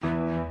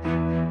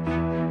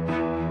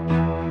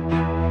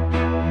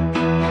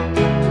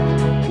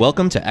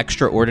Welcome to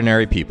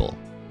Extraordinary People,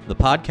 the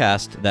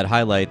podcast that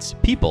highlights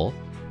people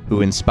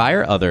who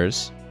inspire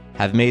others,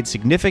 have made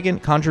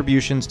significant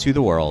contributions to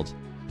the world,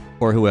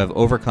 or who have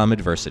overcome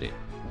adversity.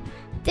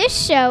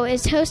 This show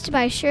is hosted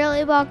by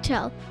Shirley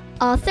Wachtel,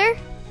 author,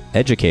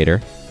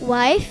 Educator,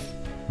 wife,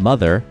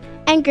 mother,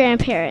 and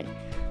grandparent.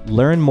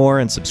 Learn more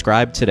and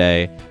subscribe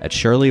today at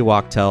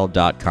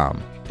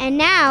shirleywachtel.com. And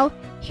now,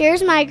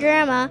 here's my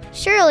grandma,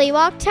 Shirley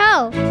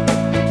Wachtel.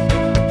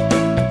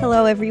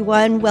 Hello,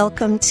 everyone.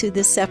 Welcome to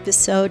this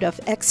episode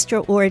of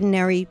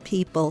Extraordinary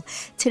People.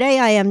 Today,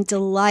 I am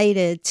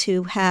delighted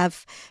to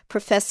have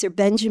Professor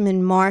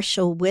Benjamin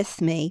Marshall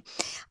with me.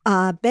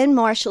 Ben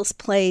Marshall's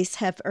plays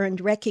have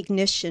earned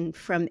recognition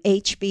from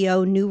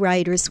HBO New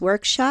Writers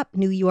Workshop,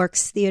 New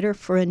York's Theater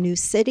for a New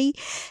City,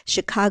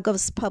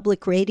 Chicago's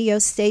public radio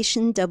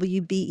station,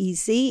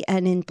 WBEZ,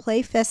 and in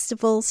play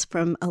festivals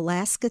from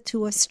Alaska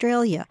to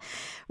Australia.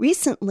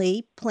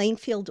 Recently,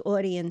 Plainfield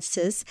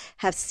Audiences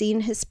have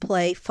seen his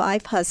play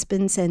Five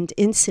Husbands and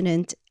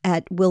Incident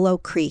at Willow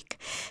Creek.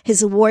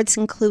 His awards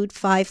include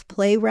 5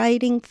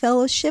 playwriting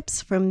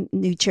fellowships from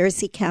New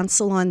Jersey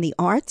Council on the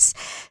Arts,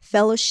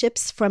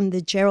 fellowships from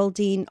the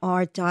Geraldine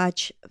R.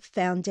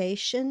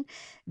 Foundation,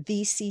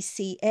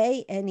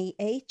 VCCA,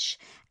 NEH,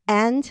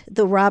 and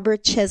the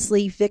Robert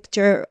Chesley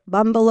Victor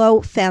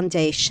Bumbalo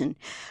Foundation.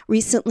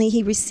 Recently,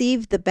 he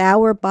received the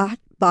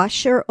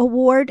Bauer-Boucher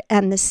Award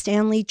and the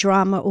Stanley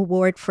Drama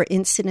Award for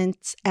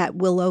Incidents at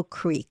Willow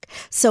Creek.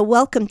 So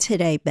welcome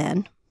today,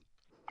 Ben.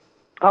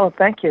 Oh,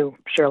 thank you,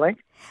 Shirley.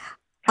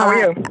 How are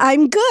you?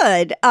 I'm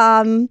good.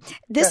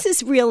 This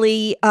is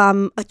really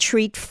a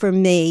treat for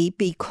me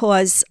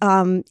because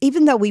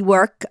even though we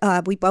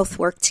both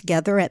work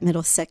together at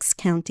Middlesex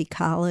County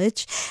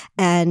College,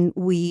 and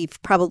we've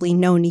probably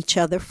known each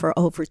other for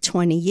over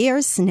 20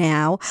 years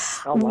now.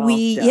 Oh,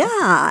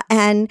 wow.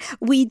 And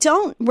we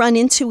don't run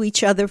into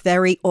each other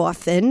very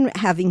often,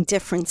 having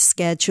different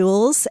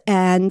schedules.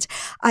 And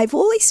I've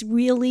always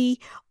really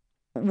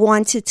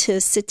wanted to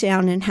sit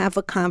down and have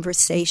a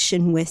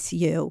conversation with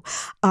you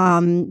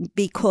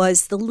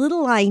because the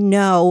little I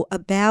know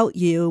about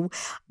you,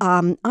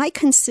 I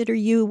consider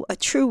you a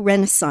true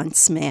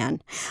Renaissance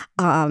man.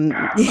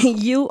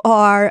 You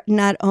are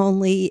not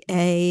only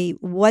a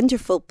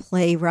wonderful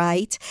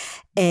playwright,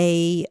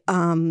 a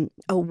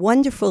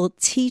wonderful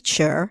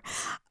teacher,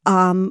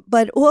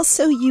 but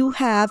also you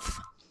have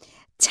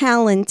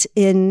talent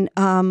in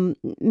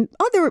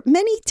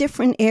many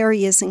different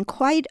areas and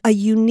quite a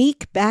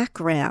unique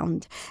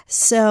background.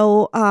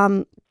 So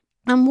I'm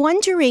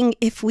wondering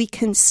if we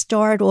can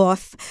start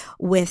off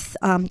with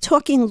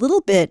talking a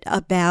little bit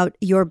about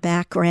your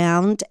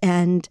background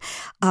and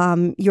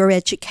your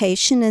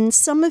education and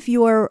some of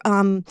your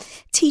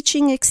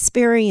teaching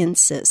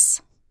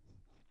experiences.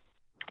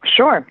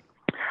 Sure.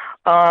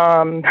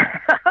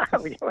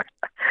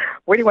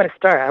 Where do you want to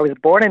start? I was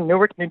born in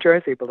Newark, New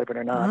Jersey, believe it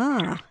or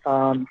not.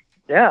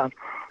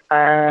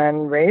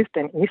 And raised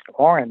in East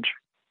Orange.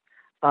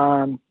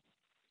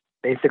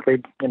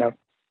 Basically,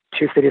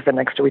 2 cities are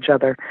next to each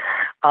other.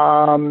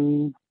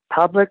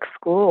 Public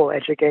school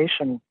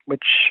education,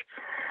 which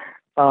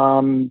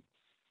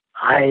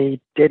I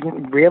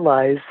didn't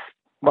realize.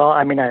 Well,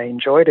 I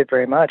enjoyed it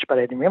very much, but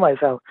I didn't realize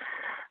how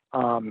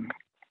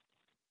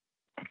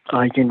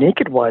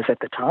unique it was at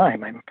the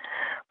time.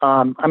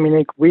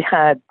 We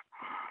had.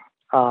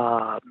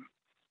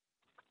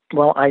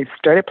 I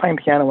started playing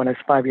piano when I was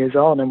 5 years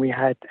old, and we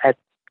had at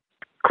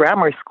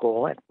grammar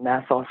school, at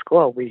Nassau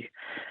School, we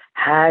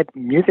had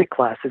music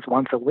classes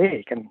once a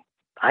week, and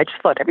I just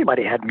thought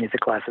everybody had music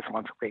classes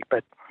once a week,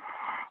 but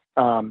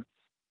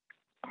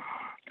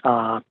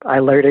I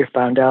later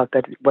found out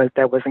that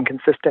that wasn't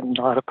consistent in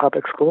a lot of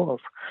public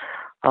schools.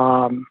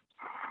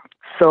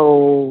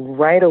 So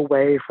right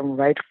away,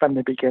 right from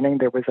the beginning,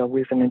 there was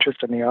always an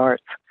interest in the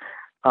arts.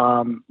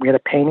 We had a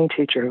painting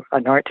teacher,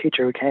 an art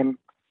teacher who came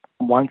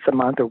once a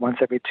month or once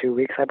every 2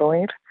 weeks, I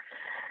believe.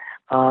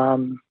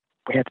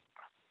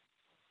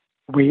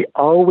 We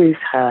always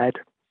had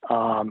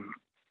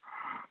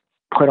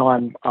put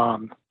on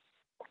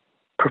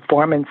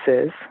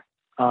performances,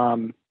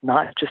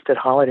 not just at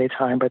holiday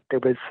time, but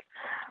there was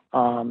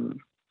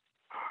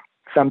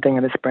something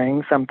in the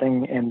spring,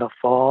 something in the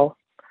fall.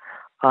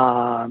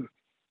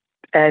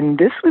 And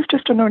this was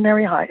just an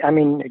ordinary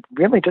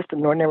really just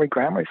an ordinary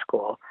grammar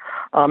school.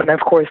 And of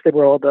course, there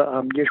were all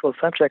the usual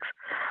subjects.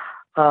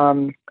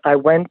 Believe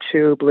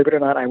it or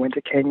not, I went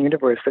to Kane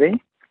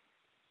University.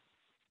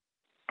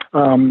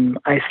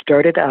 I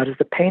started out as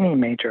a painting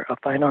major, a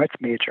fine arts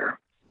major.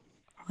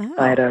 Wow.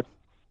 I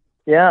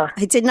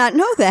did not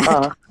know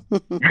that.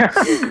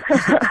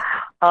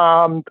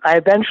 I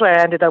eventually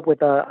ended up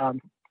with a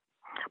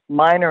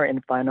minor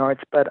in fine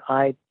arts, but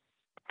I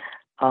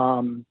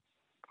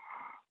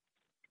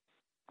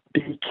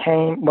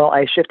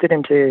I shifted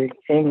into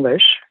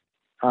English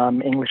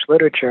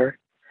literature,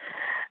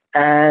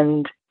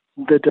 and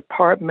the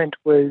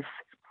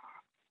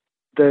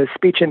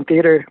speech and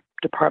theater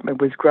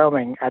department was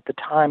growing at the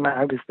time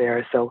I was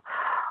there, so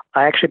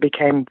I actually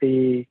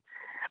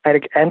I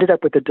ended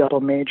up with a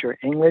double major,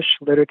 English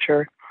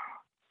literature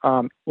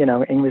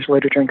English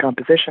literature and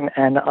composition,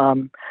 and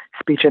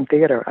speech and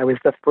theater. I was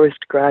the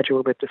first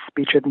graduate with the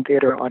speech and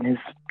theater on his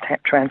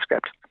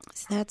transcript.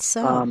 Is that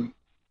so?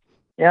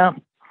 Yeah.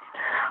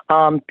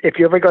 If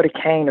you ever go to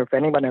Kane, or if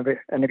any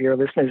of your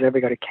listeners ever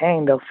go to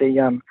Kane, they'll see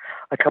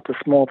a couple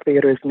of small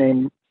theaters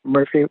named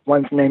Murphy.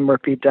 One's named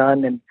Murphy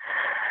Dunn, and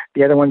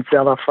the other one's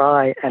Zella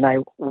Fry. And I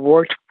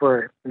worked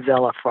for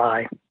Zella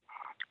Fry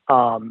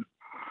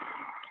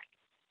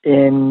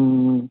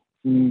in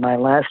my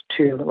last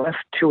two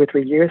or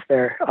 3 years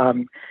there.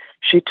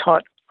 She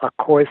taught a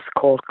course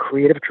called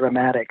Creative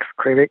Dramatics,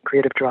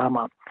 Creative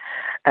Drama,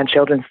 and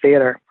Children's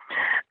Theater.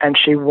 And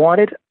she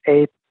wanted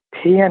a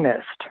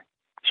pianist.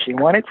 She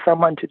wanted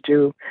someone to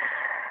do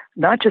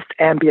not just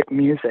ambient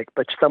music,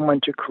 but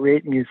someone to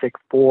create music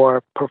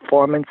for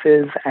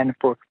performances and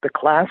for the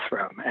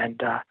classroom.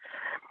 And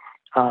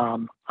I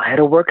had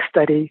a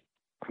work-study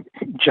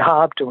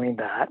job doing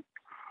that.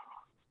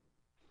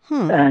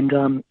 And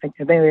then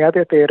the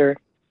other theater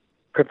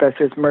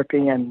professors,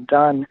 Murphy and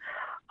Dunn,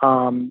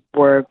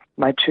 were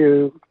my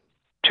two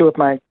of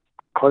my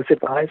close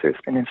advisors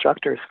and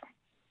instructors.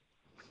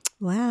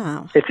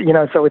 Wow. It's,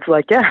 so it's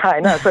like, yeah, I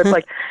know. So it's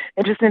like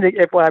interesting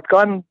I've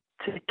gone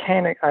to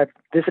Kane, I've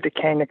visited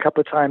Kane a couple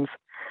of times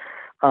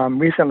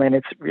recently, and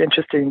it's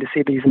interesting to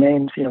see these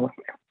names,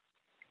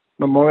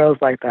 memorials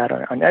like that,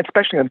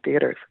 especially on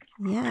theaters.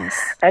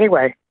 Yes.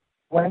 Anyway,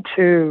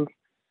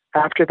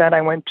 after that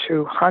I went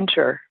to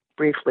Hunter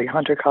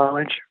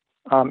College.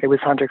 It was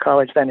Hunter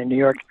College then in New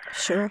York.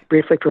 Sure.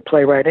 Briefly for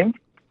playwriting.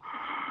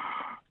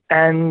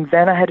 And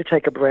then I had to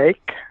take a break.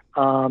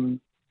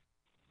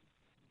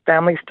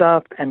 Family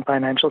stuff and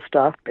financial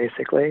stuff,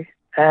 basically.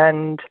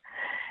 And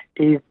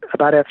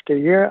about after a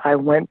year, I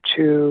went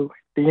to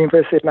the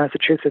University of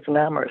Massachusetts in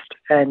Amherst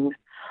and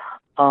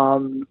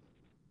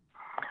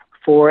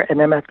for an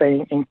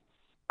MFA in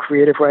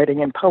creative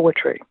writing and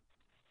poetry.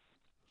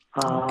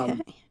 Okay.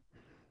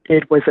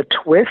 It was a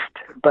twist,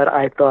 but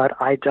I thought,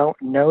 I don't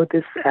know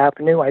this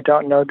avenue, I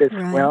don't know this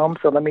realm,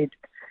 so let me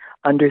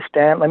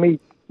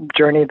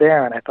journey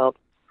there. And I felt,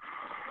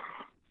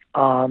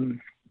 I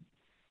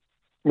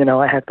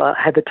had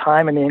the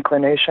time and the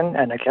inclination,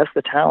 and I guess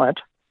the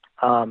talent.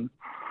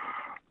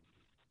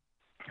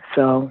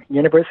 So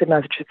University of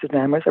Massachusetts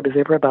Amherst, I was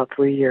there for about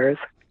 3 years.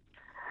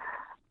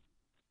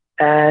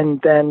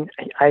 And then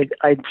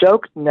I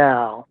joke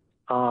now,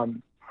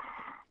 and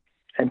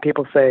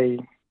people say,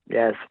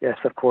 yes,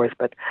 of course.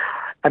 But,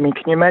 can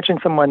you imagine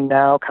someone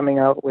now coming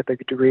out with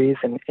degrees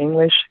in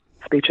English,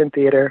 speech and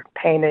theater,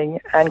 painting,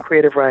 and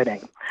creative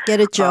writing? Get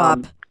a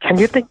job. Can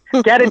you think?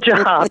 Get a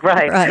job,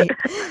 right?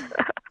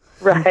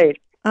 Right. Right.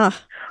 You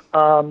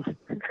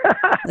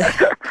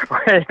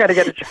got to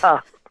get a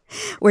job.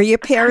 Were your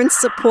parents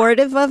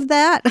supportive of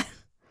that?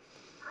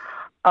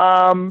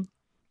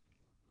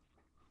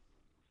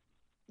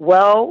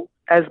 Well,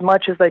 as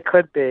much as they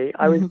could be.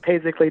 I was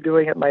basically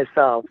doing it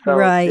myself. So,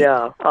 right.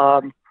 Yeah.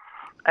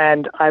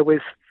 And I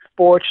was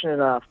fortunate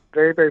enough,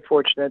 very, very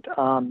fortunate.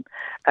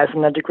 As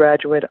an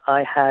undergraduate,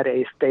 I had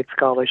a state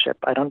scholarship.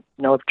 I don't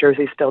know if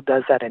Jersey still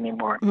does that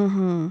anymore.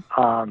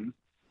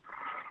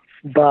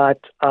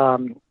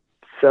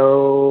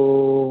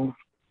 So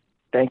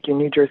thank you,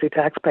 New Jersey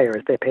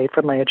taxpayers. They paid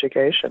for my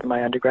education,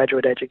 my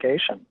undergraduate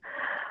education.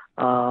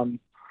 And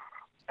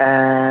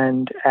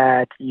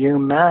at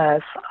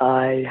UMass,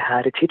 I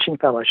had a teaching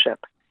fellowship.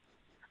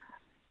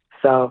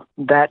 So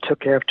that took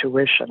care of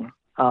tuition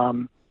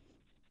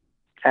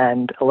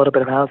and a little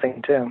bit of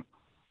housing, too.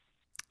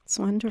 It's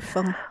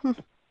wonderful.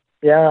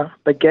 Yeah,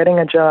 but getting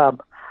a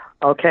job.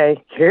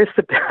 Okay, here's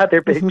the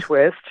other big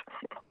twist.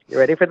 You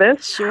ready for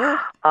this? Sure.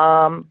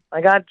 I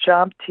got a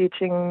job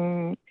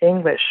teaching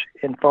English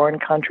in foreign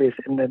countries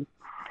in the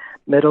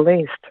Middle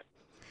East.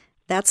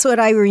 That's what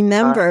I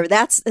remember.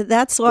 That's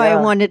why I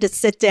wanted to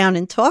sit down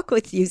and talk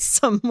with you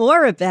some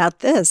more about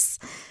this.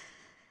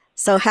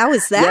 So how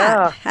was that?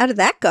 Yeah. How did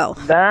that go?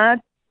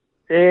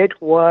 It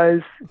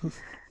was,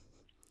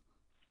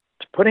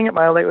 putting it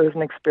mildly, it was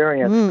an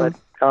experience,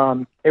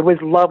 but it was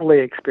lovely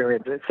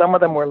experiences. Some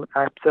of them were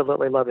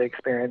absolutely lovely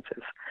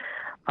experiences.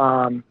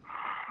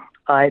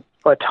 A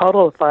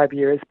total of 5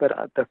 years,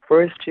 but the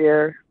first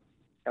year,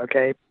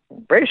 okay,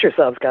 brace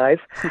yourselves, guys.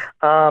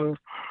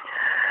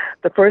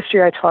 The first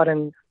year I taught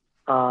in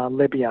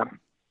Libya,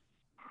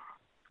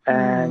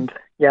 and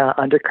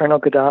under Colonel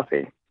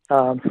Gaddafi.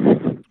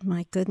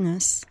 My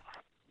goodness.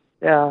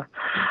 Yeah,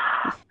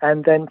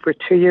 and then for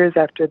 2 years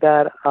after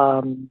that,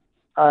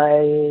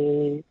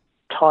 I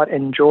taught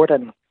in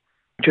Jordan,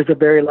 which was a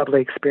very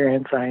lovely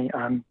experience.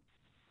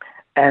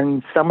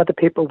 And some of the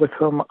people with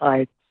whom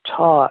I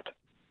taught,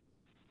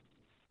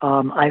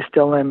 I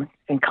still am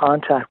in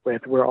contact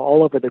with. We're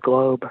all over the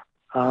globe.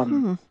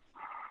 And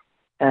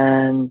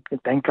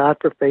thank God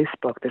for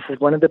Facebook. This is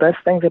one of the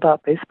best things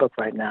about Facebook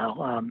right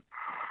now.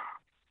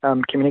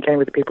 communicating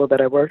with the people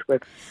that I worked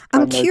with.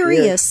 I'm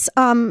curious,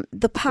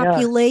 the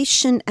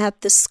population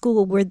at the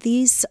school, were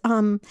these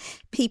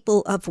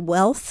people of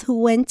wealth who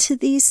went to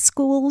these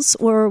schools,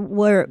 or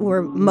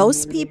were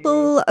most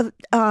people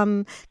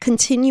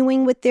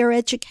continuing with their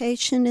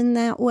education in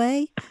that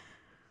way?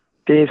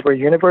 These were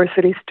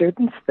university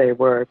students. They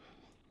were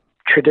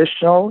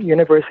traditional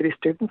university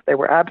students. They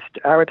were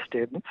Arab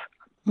students.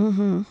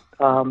 Mm-hmm.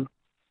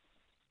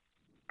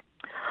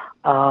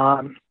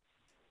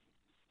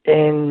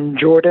 In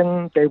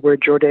Jordan, they were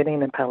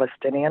Jordanian and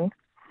Palestinian.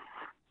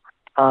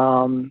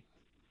 In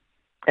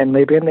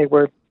Libyan, they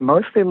were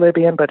mostly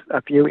Libyan, but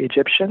a few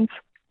Egyptians,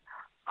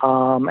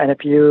 and a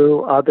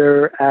few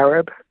other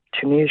Arab,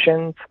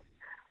 Tunisians,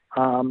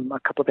 a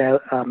couple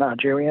of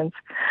Algerians.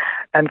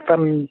 And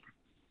from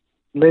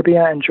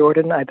Libya and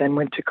Jordan, I then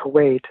went to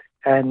Kuwait,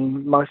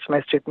 and most of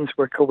my students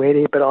were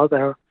Kuwaiti, but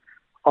also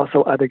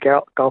other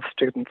Gulf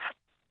students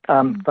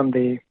from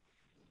the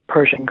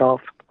Persian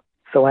Gulf.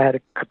 So I had a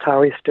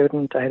Qatari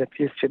student. I had a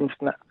few students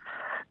from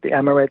the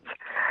Emirates.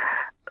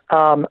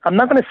 I'm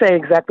not going to say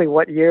exactly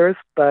what years,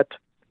 but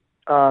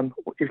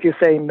if you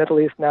say Middle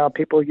East now,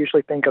 people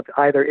usually think of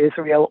either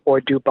Israel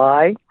or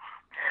Dubai.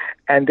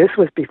 And this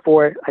was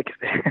before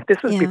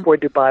before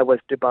Dubai was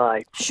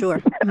Dubai. Sure.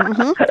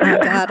 Mm-hmm. I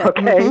got it.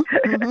 Okay.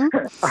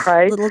 Mm-hmm. All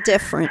right. Little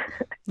different.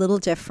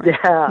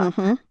 Yeah.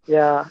 Mm-hmm.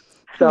 Yeah.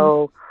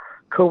 So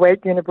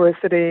Kuwait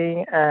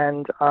University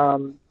and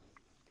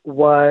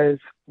was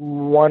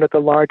one of the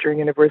larger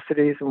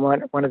universities and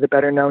one of the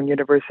better known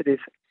universities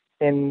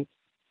in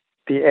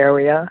the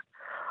area.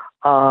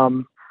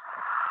 I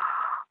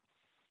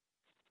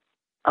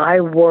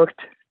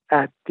worked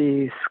at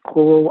the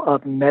School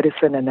of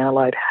Medicine and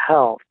Allied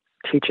Health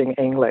teaching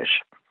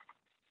English.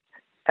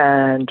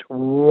 And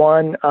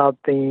one of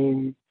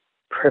the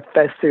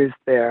professors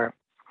there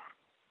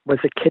was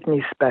a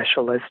kidney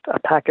specialist, a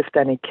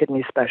Pakistani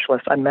kidney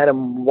specialist. I met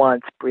him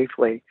once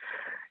briefly,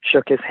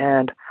 shook his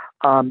hand,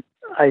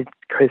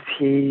 because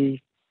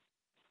he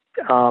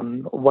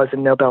was a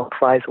Nobel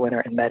Prize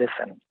winner in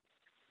medicine.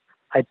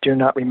 I do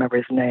not remember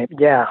his name.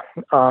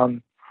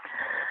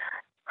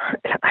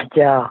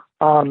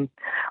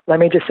 Let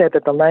me just say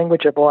that the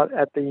language at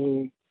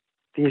these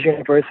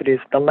universities,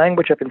 the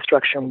language of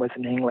instruction was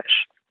in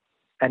English,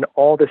 and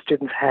all the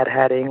students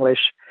had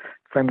English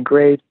from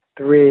grade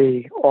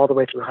 3 all the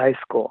way through high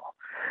school.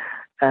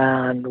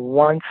 And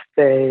once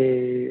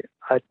they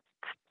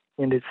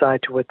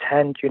decide to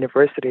attend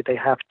university, they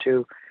have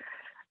to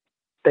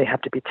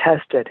be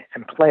tested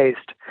and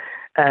placed,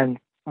 and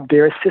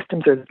their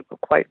systems are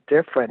quite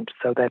different.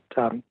 So that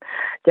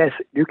yes,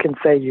 you can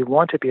say you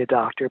want to be a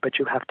doctor, but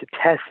you have to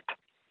test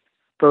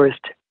first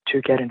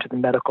to get into the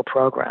medical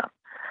program.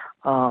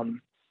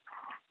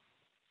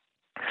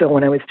 So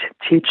when I was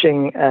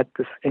teaching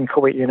in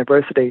Kuwait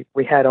University,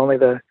 we had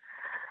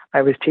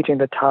I was teaching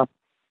the top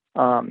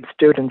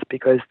students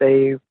because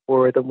they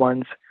were the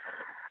ones.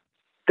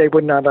 They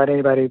would not let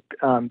anybody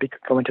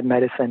go into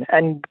medicine.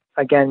 And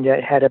again,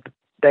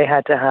 they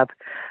had to have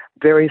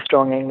very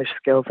strong English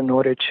skills in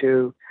order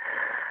to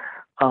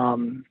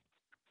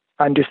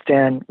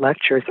understand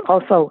lectures.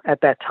 Also,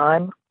 at that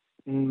time,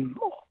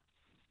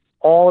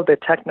 all of the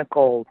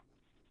technical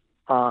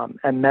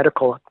and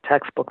medical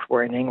textbooks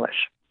were in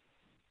English.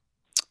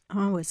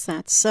 Oh, is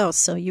that so?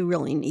 So you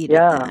really needed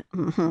that.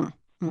 Mm-hmm.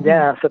 Mm-hmm.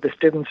 Yeah, so the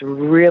students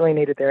really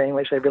needed their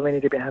English. They really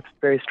needed to have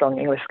very strong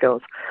English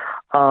skills.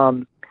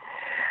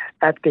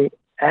 At the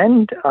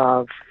end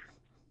of,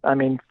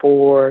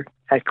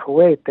 at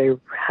Kuwait, they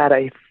had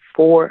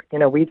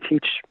we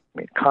teach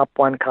Comp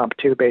 1, Comp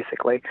 2,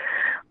 basically.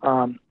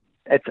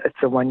 It's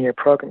a 1-year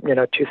program,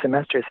 2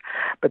 semesters.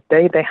 But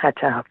they had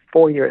to have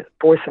 4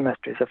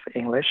 semesters of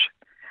English.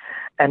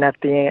 And at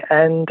the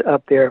end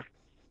of their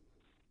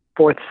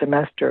 4th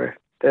semester,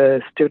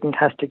 the student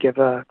has to give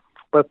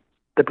what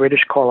the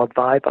British call a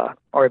viva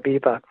or a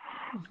viva.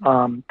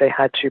 Mm-hmm. They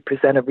had to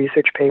present a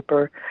research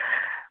paper.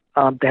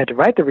 They had to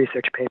write the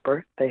research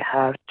paper. They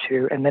had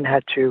to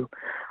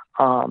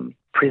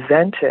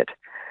present it,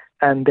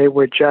 and they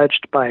were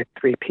judged by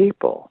 3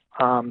 people.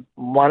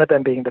 One of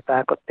them being the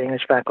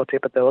English faculty,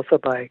 but also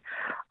by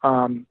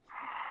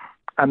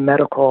a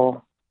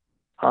medical,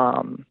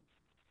 2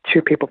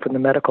 people from the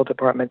medical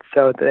department,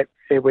 so that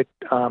they would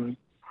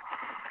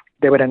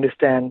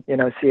understand,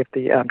 see if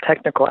the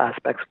technical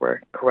aspects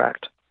were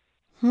correct.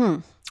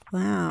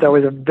 Wow! So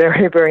it was a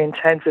very, very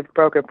intensive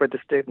program for the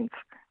students.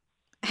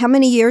 How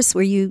many years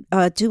were you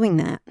doing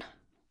that?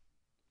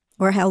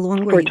 Or how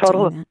long were you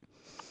doing that?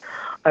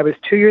 I was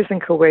 2 years in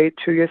Kuwait,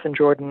 2 years in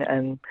Jordan,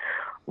 and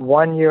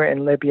 1 year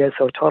in Libya,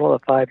 so a total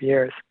of 5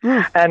 years.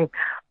 And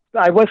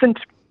I wasn't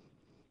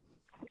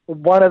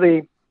one of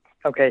the,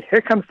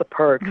 here comes the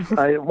perks.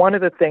 One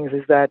of the things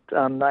is that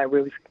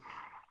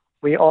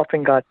we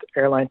often got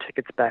airline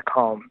tickets back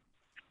home.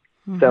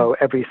 Mm-hmm. So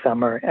every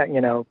summer, I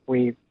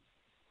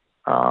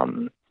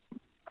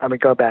would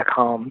go back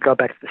home, go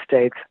back to the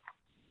States.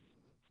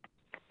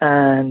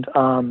 And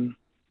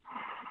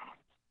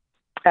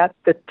at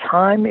the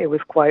time, it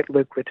was quite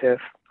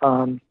lucrative.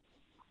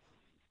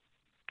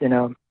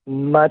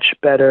 much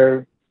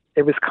better.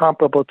 It was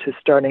comparable to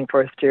starting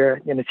first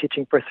year,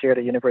 teaching first year at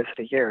a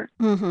university here.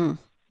 Mm-hmm.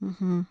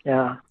 Mm-hmm.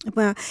 Yeah.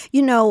 Well,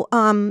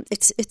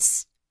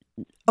 it's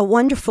a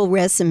wonderful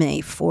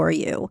resume for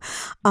you.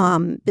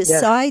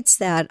 Besides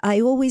that,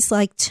 I always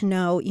like to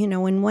know,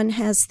 when one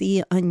has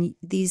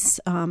these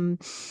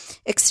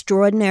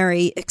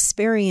extraordinary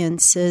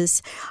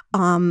experiences,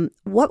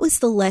 what was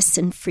the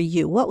lesson for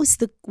you?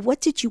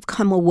 What did you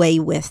come away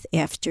with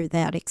after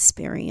that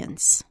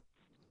experience?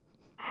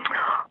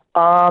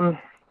 A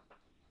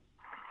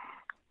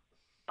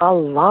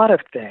lot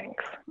of things.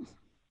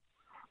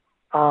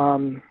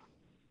 One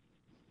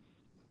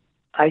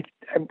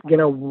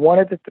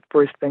of the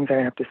first things I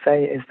have to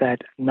say is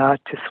that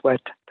not to sweat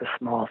the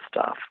small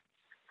stuff.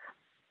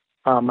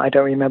 I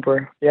don't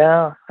remember.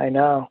 Yeah, I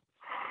know.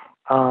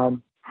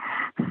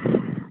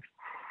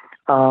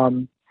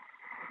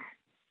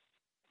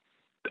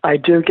 I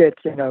do get,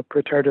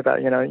 perturbed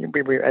about,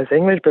 we as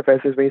English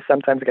professors, we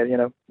sometimes get,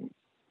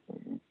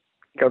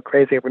 go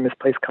crazy if we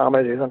misplace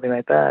commas or something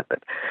like that.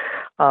 But,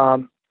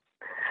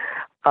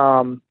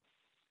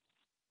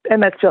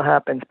 and that still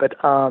happens. But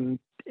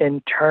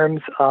in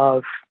terms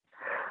of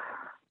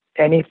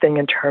anything,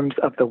 in terms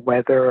of the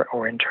weather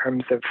or in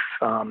terms of,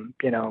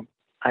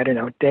 I don't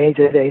know,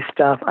 day-to-day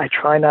stuff, I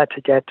try not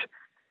to get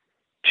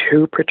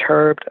too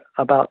perturbed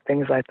about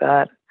things like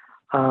that.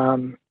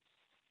 I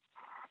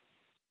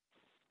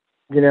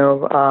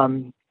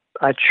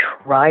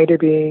try to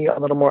be a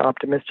little more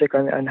optimistic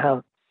on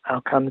how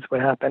outcomes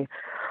would happen.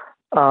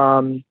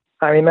 I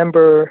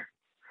remember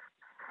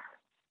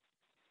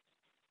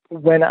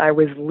when I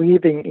was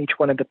leaving each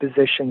one of the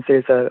positions,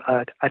 there's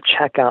a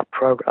checkout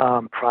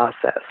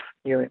process.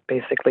 You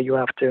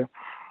have to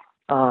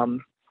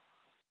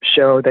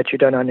show that you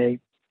don't own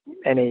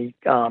any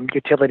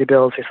utility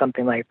bills or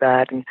something like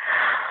that. And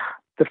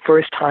the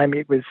first time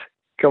it was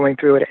going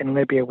through it in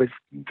Libya was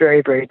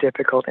very, very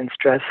difficult and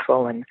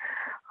stressful and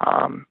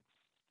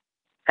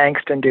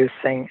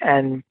angst-inducing.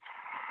 And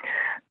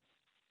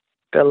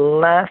the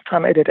last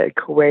time I did it at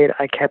Kuwait,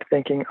 I kept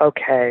thinking,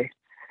 okay,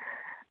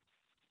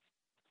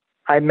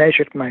 I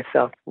measured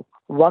myself.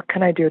 What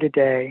can I do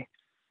today?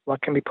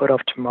 What can be put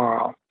off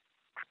tomorrow?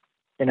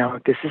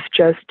 This is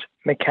just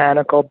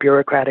mechanical,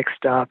 bureaucratic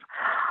stuff.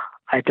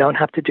 I don't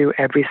have to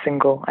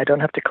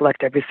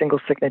collect every single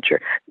signature.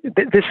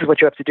 This is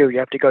what you have to do. You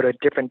have to go to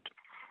different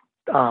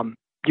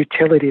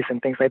utilities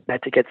and things like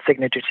that to get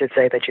signatures to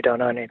say that you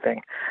don't own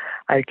anything.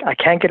 I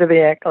can't get to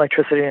the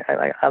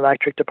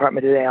electric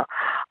department today.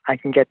 I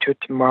can get to it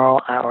tomorrow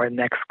or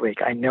next week.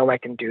 I know I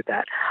can do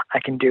that. I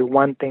can do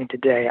one thing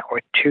today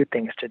or two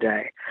things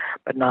today,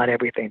 but not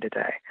everything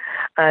today.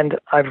 And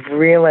I've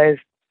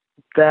realized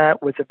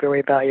that was a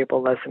very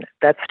valuable lesson.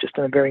 That's just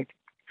a very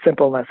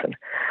simple lesson.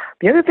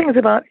 The other thing is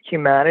about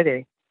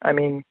humanity. I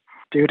mean,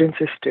 students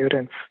are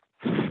students.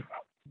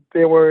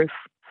 There were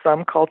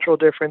some cultural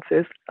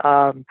differences.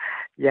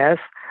 Yes,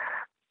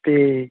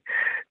 they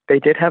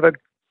did have a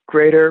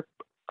greater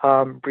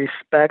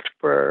respect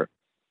for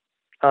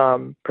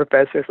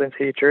professors and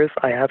teachers.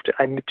 I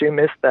do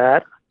miss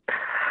that.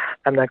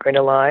 I'm not going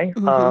to lie.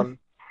 Mm-hmm.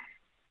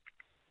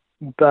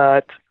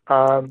 But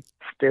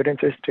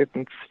students are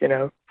students.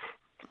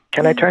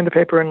 Can I turn the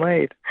paper in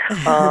late?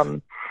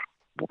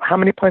 How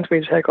many points will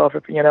you take off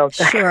if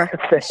Sure.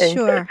 thing?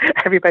 Sure.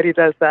 Everybody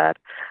does that.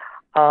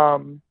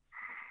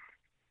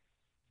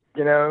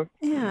 Yeah.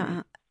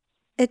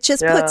 It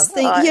just puts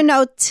things,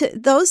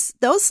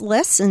 those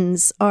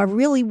lessons are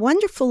really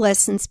wonderful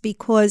lessons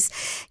because,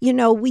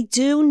 we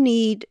do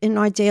need in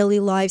our daily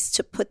lives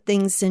to put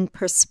things in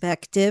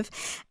perspective.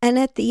 And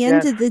at the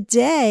end of the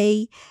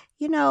day,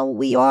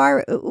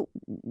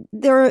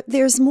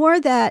 there's more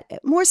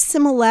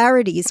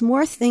similarities,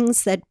 more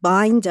things that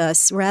bind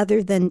us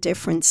rather than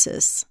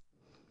differences.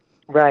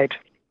 Right.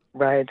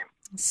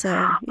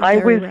 So I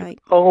was right.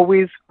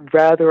 always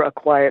rather a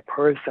quiet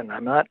person.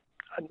 I'm not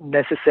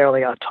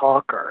necessarily a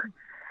talker.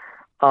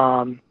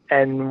 And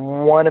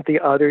one of the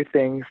other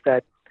things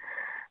that,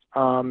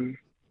 one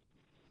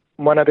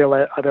of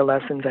the other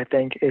lessons I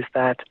think is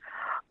that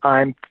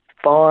I'm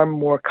far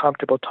more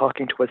comfortable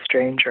talking to a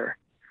stranger.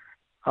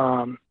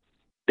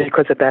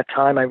 Because at that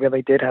time I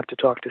really did have to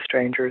talk to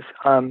strangers.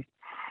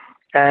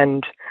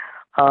 And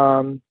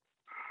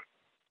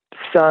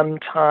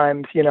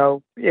sometimes,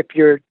 if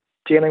you're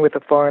dealing with a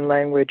foreign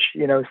language,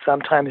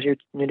 sometimes if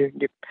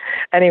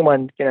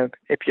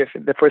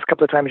the first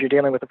couple of times you're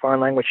dealing with a foreign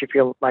language, you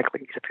feel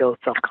likely to feel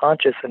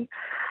self-conscious. And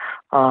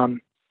I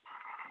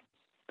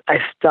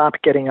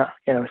stopped getting,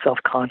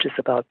 self-conscious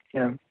about,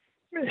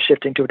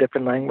 shifting to a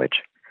different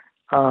language.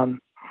 And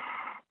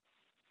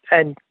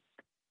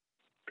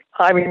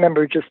I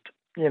remember just,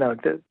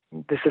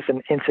 this is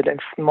an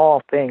incident,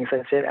 small things.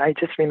 I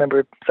just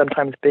remember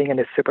sometimes being in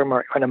a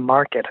supermarket, in a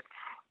market,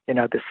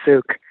 the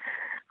souk.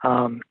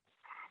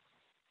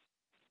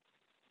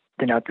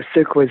 The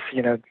souk was,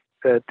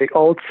 the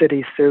old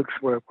city souks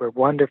were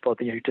wonderful.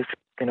 You just,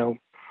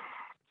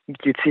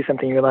 you'd see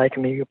something you like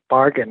and you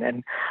bargain.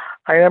 And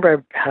I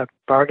remember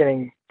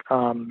bargaining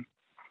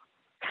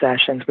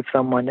sessions with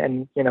someone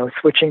and,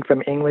 switching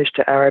from English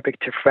to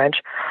Arabic to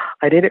French.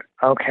 I did it,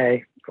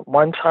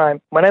 one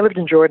time when I lived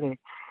in Jordan,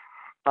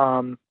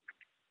 I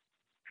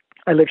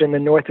lived in the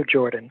north of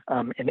Jordan,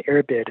 in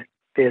Irbid.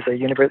 There's a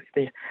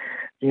university,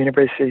 the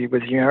university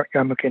was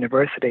Yarmouk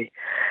University,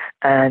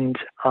 and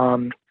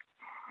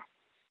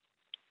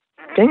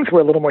things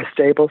were a little more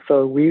stable,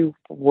 so we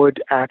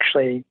would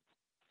actually,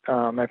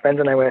 my friends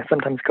and I would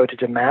sometimes go to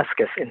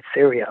Damascus in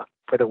Syria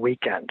for the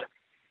weekend.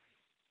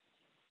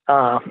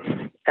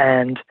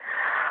 And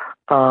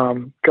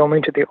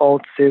going to the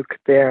old souk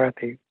there,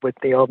 with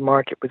the old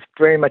market, was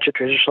very much a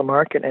traditional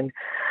market. And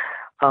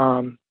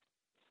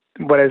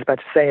what I was about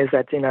to say is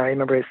that, I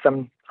remember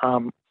some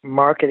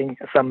bargaining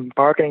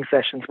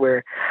sessions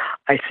where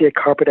I see a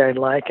carpet I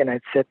like, and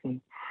I'd sit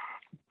and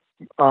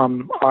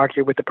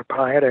argue with the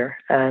proprietor,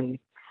 and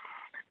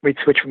we'd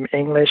switch from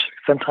English.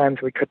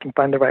 Sometimes we couldn't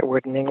find the right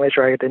word in English,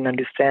 or I didn't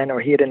understand, or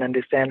he didn't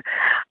understand,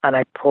 and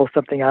I'd pull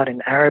something out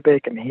in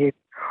Arabic, and he'd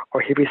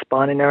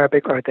respond in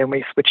Arabic, or then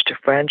we switch to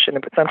French.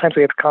 And sometimes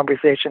we have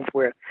conversations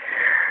where,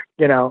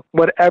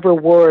 whatever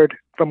word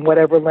from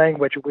whatever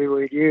language we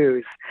would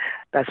use,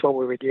 that's what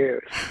we would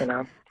use,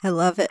 I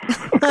love it.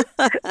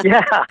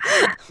 Yeah.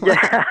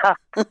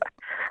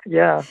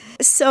 Yeah.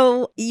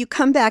 So you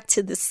come back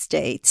to the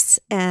States,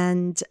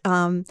 and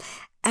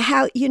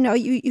how,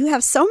 you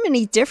have so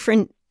many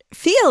different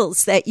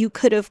fields that you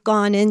could have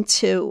gone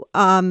into.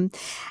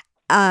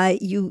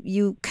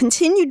 You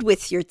continued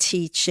with your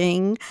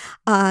teaching.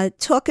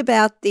 Talk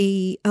about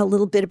a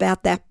little bit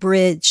about that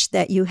bridge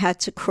that you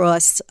had to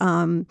cross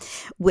in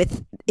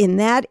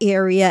that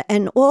area,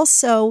 and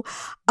also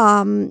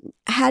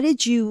how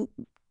did you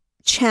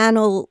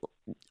channel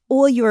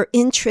all your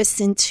interests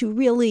into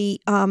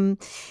really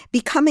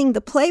becoming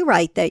the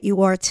playwright that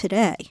you are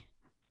today?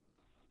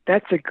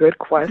 That's a good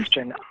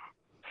question.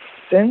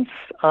 Since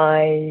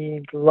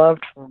I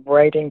loved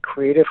writing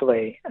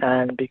creatively,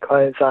 and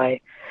because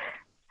I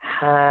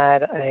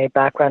had a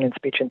background in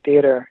speech and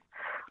theater,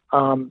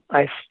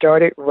 I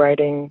started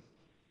writing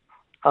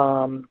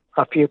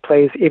a few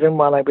plays even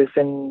while I was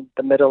in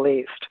the Middle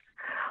East.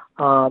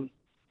 And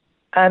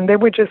they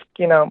were just,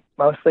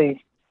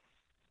 mostly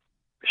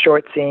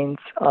short scenes.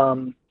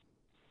 And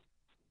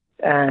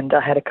I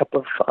had a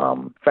couple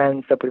of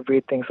friends that would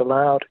read things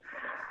aloud.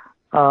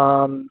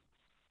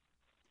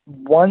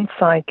 Once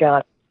I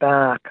got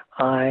back,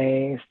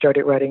 I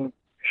started writing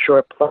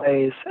short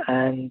plays,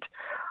 and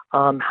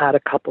had a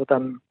couple of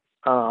them,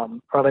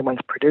 early ones,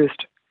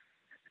 produced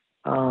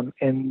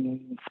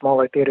in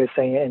smaller theaters,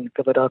 say in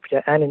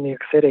Philadelphia and in New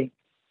York City.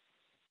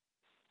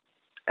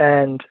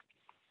 And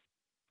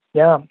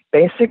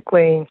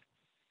basically,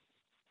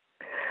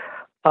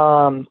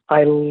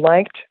 I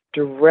liked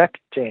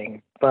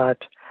directing,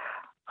 but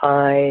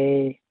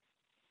as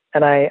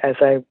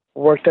I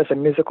worked as a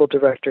musical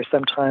director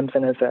sometimes,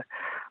 and as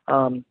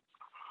I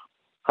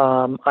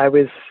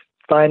was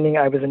finding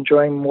I was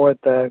enjoying more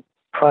the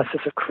process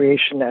of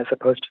creation as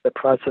opposed to the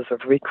process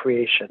of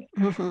recreation,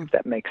 if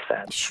that makes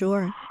sense.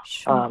 Sure.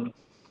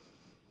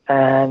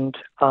 And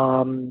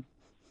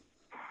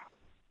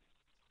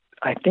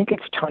I think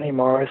it's Toni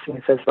Morrison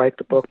who says, write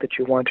the book that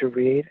you want to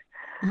read.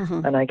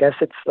 And I guess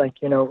it's like,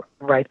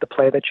 write the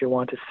play that you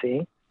want to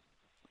see.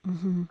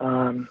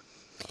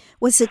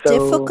 Was it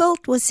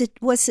difficult? Was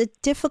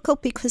it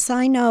difficult? Because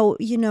I know,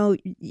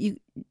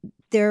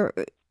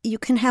 you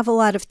can have a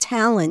lot of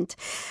talent,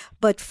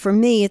 but for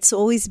me, it's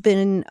always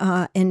been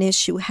an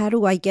issue. How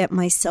do I get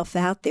myself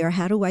out there?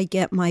 How do I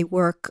get my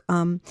work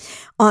on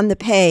the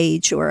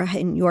page? Or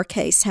in your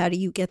case, how do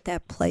you get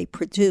that play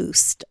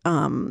produced?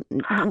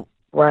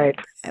 Right.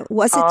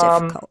 Was it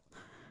difficult?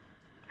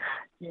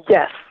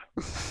 Yes.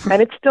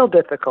 And it's still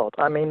difficult.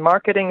 I mean,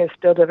 marketing is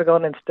still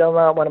difficult, and it's still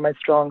not one of my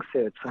strong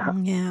suits.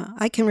 Yeah,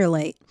 I can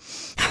relate.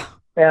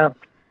 Yeah.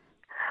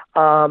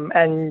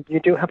 And you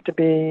do have to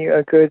be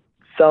a good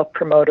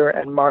self-promoter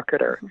and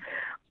marketer.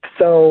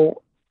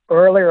 So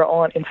earlier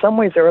on, in some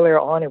ways earlier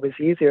on, it was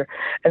easier.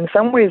 In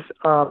some ways,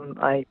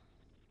 I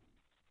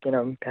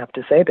have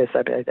to say this,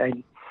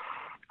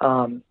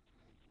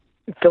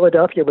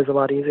 Philadelphia was a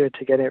lot easier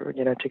to get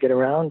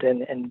around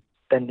in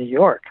than New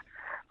York.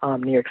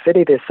 New York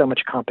City, there's so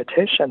much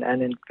competition,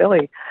 and in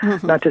Philly,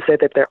 not to say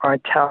that there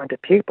aren't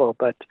talented people,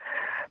 but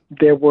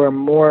there were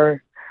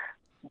more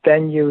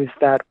venues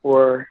that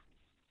were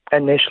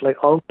initially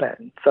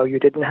open, so you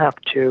didn't have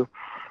to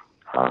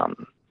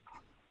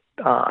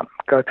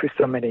go through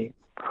so many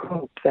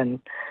hoops.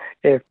 And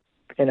if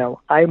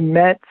I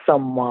met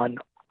someone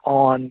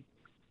on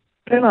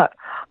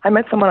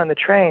the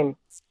train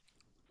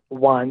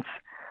once.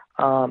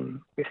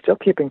 We still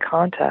keep in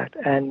contact,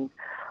 and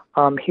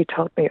he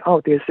told me,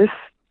 there's this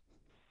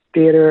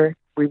theater.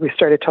 We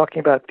started talking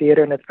about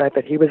theater and the fact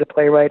that he was a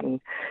playwright and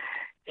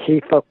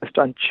he focused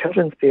on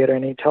children's theater,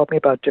 and he told me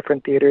about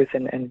different theaters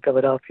in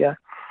Philadelphia.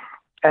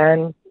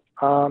 And,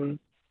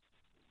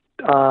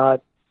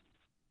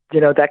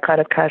 that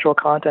kind of casual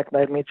contact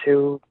led me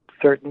to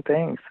certain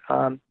things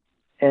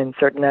in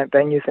certain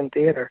venues in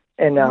theater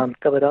in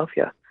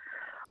Philadelphia.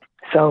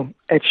 So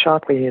Ed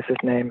Shockley is his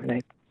name,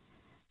 and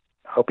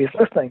hope he's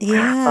listening.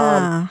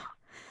 Yeah.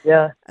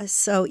 Yeah.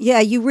 So,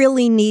 you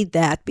really need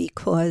that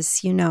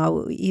because, you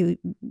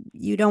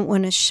don't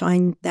want to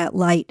shine that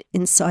light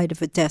inside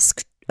of a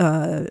desk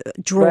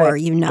drawer,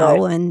 Right,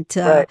 and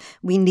right.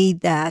 we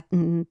need that.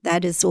 And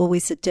that is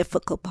always a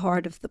difficult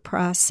part of the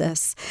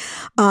process.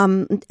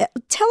 Tell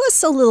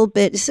us a little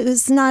bit,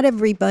 because not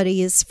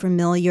everybody is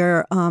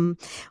familiar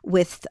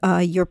with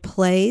your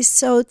plays.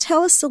 So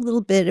tell us a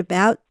little bit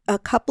about a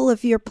couple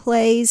of your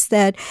plays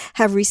that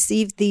have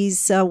received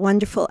these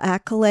wonderful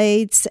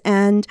accolades.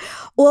 And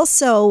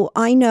also,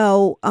 I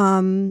know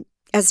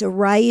as a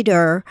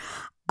writer,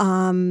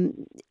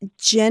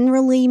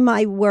 generally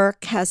my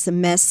work has a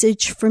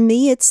message for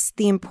me. It's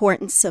the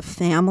importance of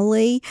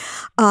family.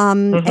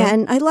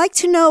 And I'd like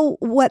to know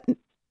what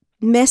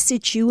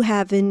message you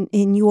have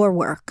in your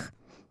work.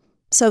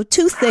 So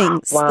two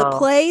things, the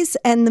plays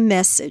and the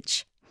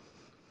message.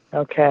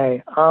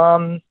 Okay.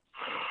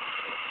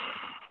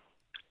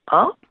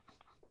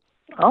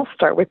 I'll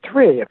start with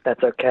three, if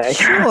that's okay.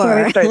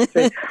 Sure. Let me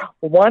start.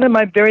 One of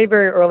my very,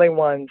 very early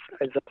ones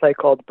is a play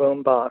called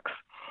Boombox.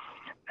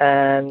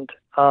 And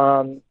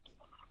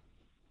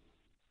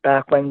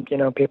back when,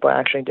 people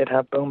actually did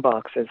have boom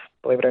boxes,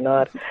 believe it or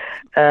not.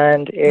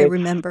 And it's I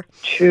remember.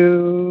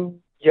 two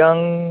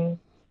young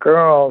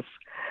girls,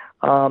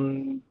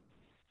 about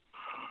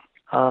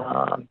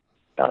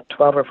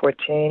 12 or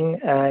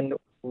 14, and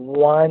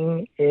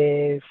one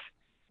is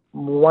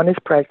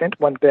pregnant.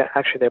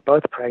 They're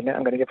both pregnant.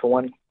 I'm going to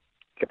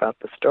give out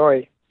the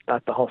story,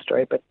 not the whole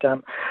story, but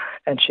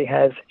and she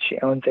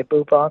owns a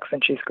boo box,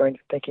 and she's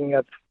thinking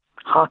of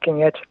hawking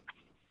it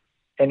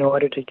in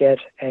order to get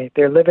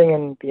they're living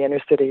in the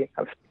inner city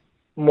of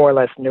more or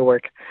less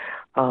Newark,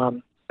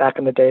 back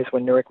in the days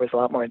when Newark was a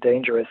lot more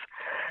dangerous.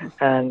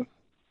 And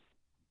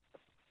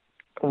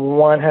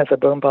one has a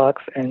boombox,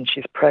 and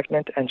she's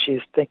pregnant, and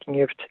she's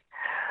thinking of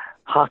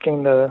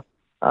pawning the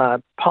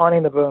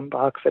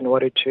boombox in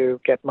order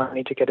to get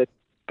money to get a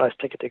bus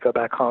ticket to go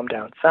back home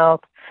down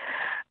south.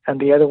 And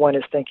the other one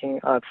is thinking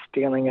of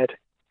stealing it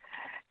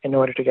in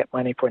order to get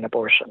money for an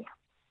abortion.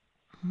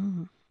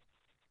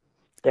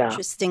 Yeah.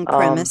 Interesting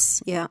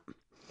premise.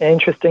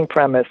 Interesting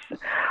premise.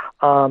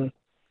 And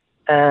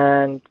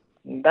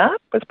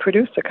that was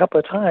produced a couple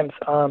of times.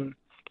 And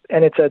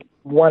it's a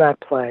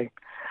one-act play.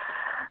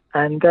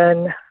 And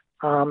then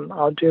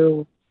I'll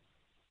do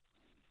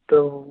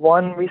the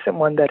one recent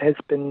one that has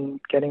been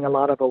getting a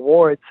lot of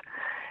awards.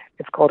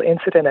 It's called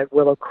Incident at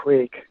Willow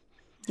Creek.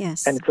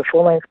 Yes. And it's a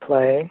full-length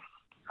play,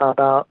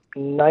 about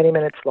 90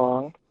 minutes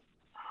long.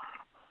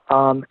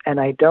 And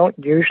I don't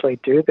usually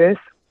do this,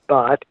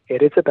 but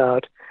it is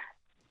about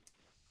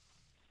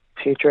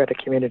a teacher at a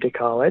community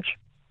college.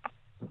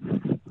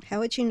 How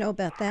would you know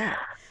about that?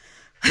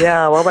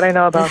 Yeah, what would I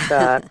know about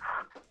that?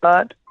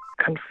 But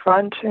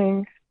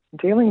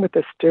dealing with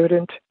a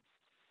student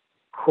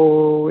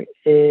who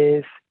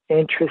is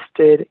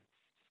interested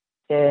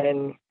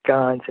in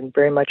guns and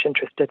very much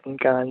interested in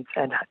guns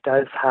and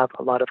does have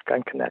a lot of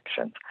gun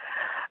connections.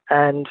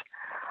 And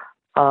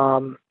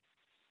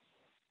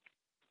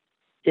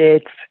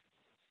it's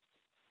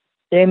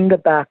in the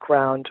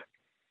background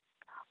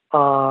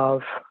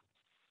of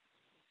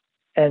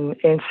an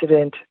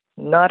incident,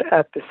 not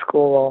at the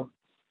school,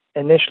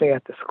 initially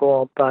at the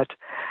school, but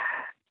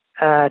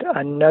at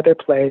another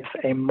place,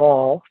 a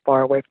mall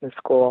far away from the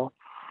school,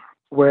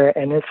 where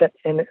an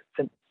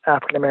innocent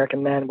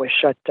African-American man was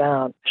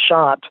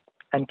shot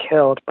and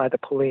killed by the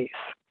police.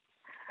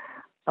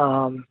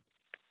 I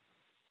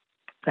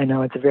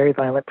know it's a very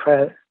violent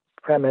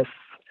premise,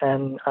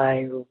 and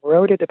I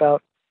wrote it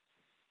about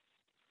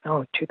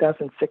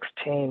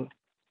 2016.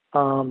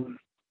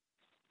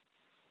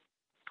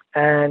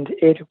 And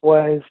it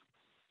was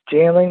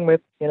dealing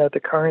with,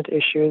 the current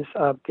issues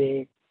of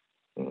the,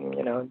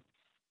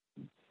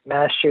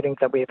 mass shootings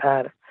that we've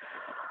had.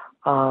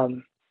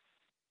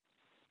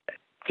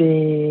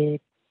 The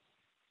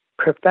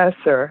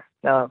professor,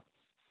 now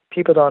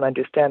people don't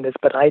understand this,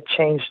 but I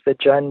changed the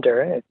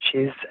gender.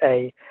 She's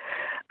a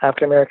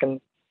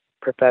African-American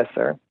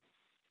professor.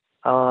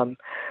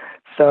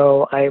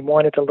 So I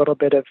wanted a little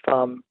bit of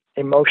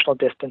emotional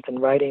distance in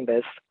writing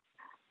this.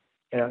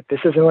 This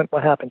isn't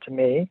what happened to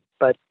me,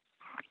 but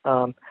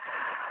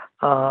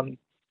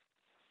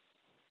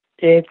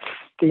it's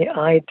the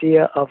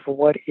idea of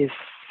what is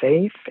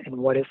safe and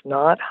what is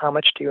not. How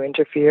much do you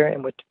interfere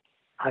and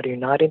how do you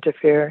not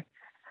interfere?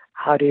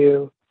 How do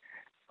you,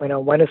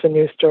 when is a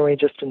news story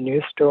just a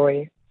news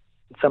story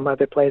in some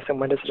other place, and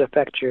when does it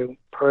affect you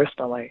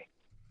personally?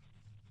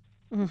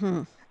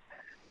 Mm-hmm.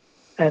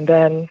 And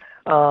then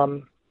a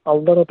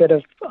little bit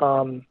of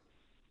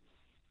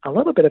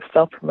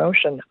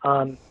self-promotion.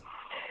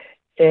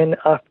 In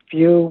a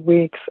few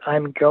weeks,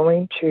 I'm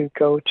going to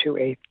go to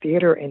a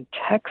theater in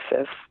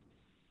Texas,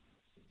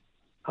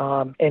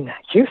 in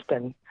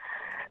Houston,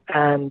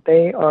 and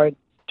they are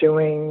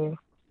going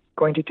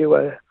to do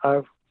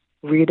a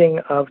reading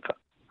of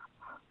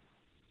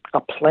a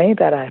play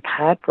that I've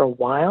had for a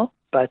while,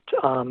 but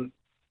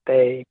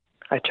I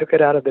took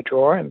it out of the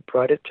drawer and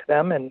brought it to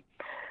them, and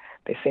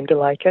they seem to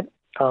like it.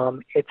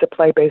 It's a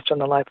play based on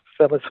the life of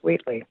Phyllis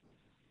Wheatley.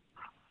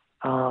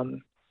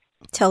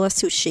 Tell us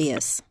who she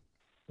is.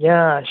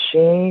 Yeah,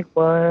 she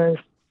was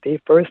the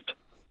first,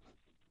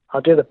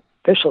 I'll do the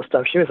official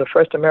stuff. She was the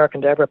first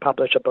American to ever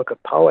publish a book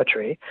of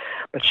poetry,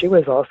 but she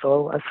was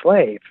also a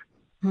slave.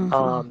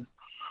 Mm-hmm.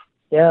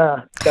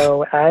 Yeah,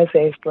 so as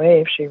a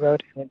slave, she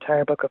wrote an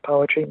entire book of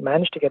poetry,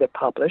 managed to get it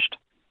published.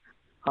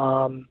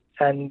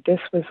 And this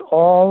was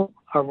all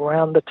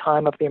around the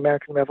time of the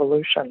American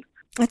Revolution.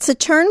 It's a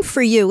turn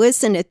for you,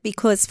 isn't it?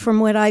 Because from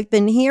what I've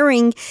been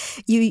hearing,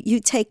 you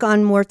take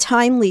on more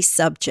timely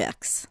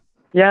subjects.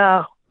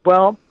 Yeah,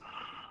 well,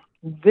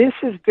 this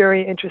is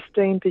very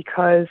interesting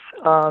because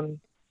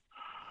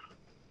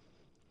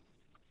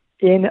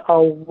in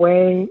a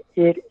way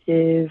it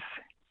is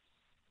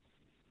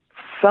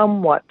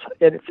somewhat,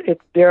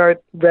 there are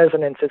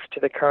resonances to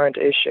the current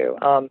issue.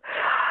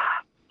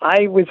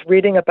 I was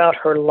reading about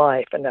her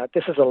life, and now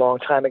this is a long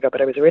time ago,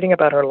 but I was reading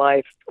about her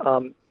life,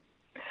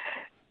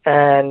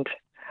 and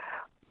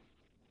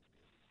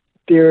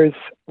there's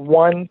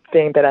one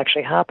thing that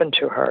actually happened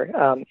to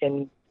her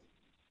in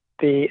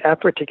the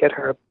effort to get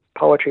her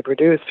poetry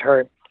produced.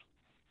 Her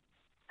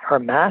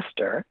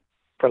master,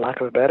 for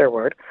lack of a better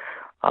word,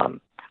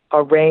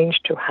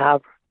 arranged to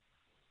have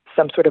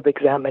some sort of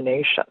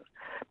examination,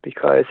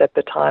 because at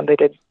the time they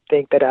didn't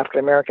think that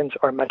African Americans,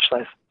 or much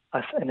less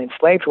an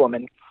enslaved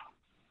woman,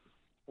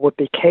 would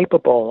be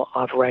capable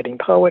of writing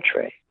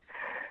poetry.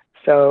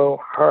 So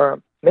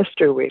her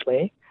Mr.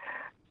 Wheatley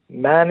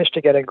managed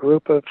to get a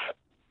group of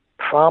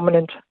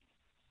prominent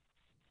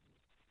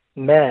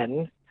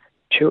men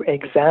to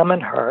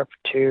examine her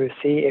to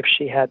see if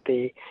she had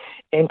the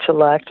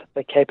intellect,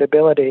 the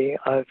capability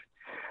of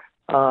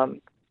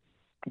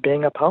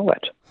being a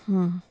poet.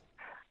 And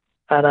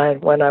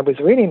when I was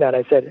reading that,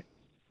 I said,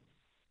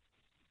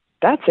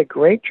 that's a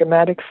great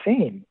dramatic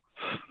scene.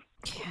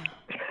 Yeah.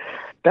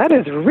 That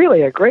is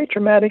really a great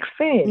dramatic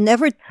scene.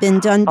 Never been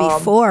done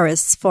before,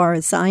 as far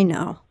as I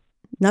know.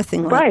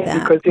 Nothing like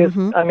that. Right, because there's,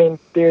 I mean,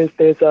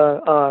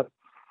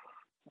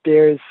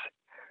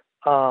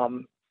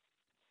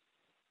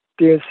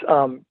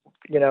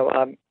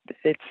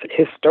 it's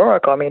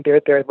historical. I mean,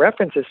 there are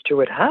references to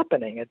it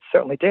happening. It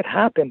certainly did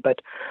happen, but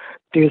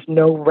there's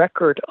no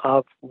record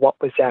of what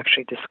was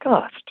actually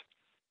discussed.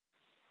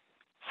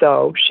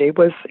 So she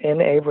was in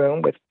a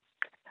room with,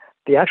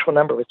 the actual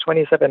number was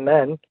 27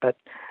 men, but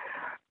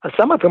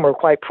some of whom were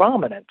quite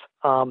prominent.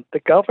 The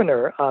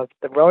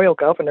royal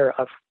governor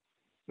of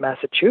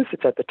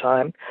Massachusetts at the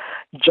time,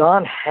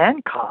 John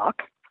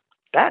Hancock,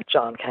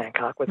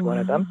 was one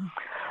of them.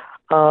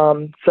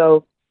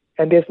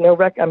 And there's no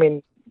I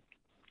mean,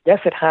 yes,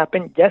 it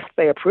happened. Yes,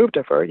 they approved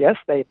of her. Yes,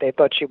 they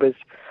thought she was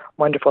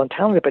wonderful and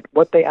talented, but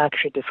what they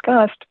actually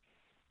discussed,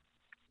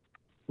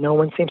 no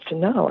one seems to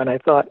know. And I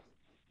thought,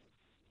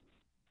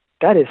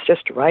 that is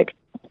just right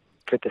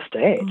for the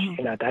stage.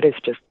 You know, that is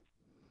just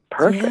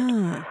perfect.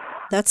 Yeah,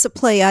 that's a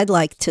play I'd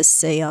like to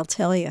see, I'll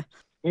tell you.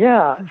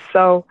 Yeah,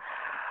 so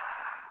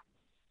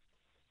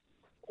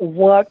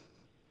what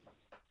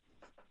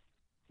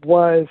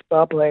was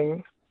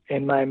bubbling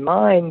in my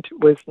mind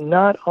was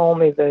not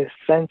only the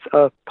sense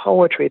of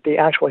poetry, the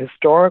actual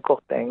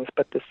historical things,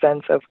 but the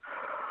sense of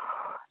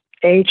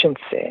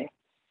agency,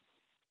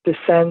 the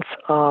sense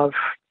of,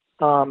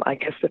 I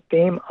guess, the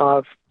theme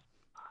of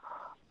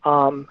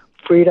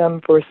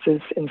freedom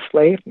versus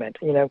enslavement.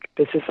 You know,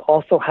 this is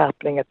also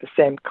happening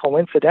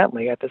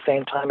coincidentally at the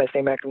same time as the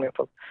American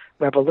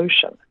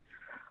Revolution.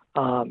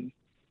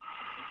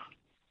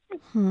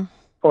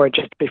 Or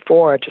just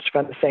before, just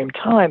around the same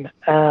time.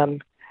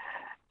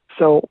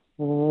 So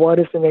what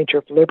is the nature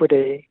of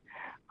liberty?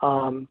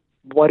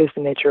 What is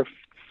the nature of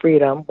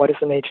freedom? What is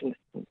the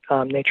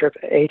nature of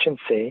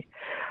agency?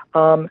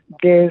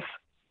 There's,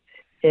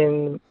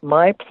 in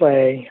my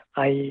play,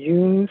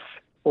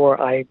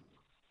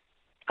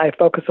 I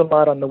focus a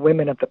lot on the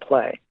women of the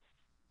play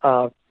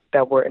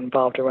that were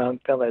involved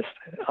around Phyllis,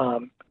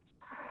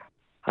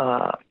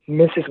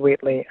 Mrs.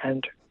 Wheatley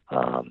and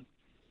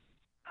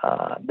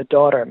the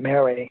daughter,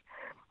 Mary,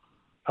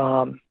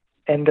 and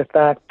the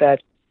fact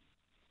that,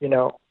 you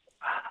know,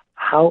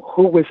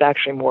 who was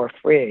actually more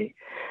free,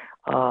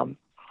 the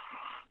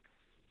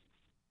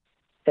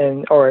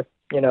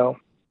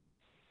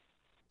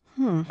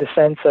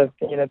sense of,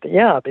 you know,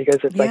 because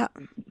it's like,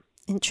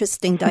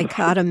 interesting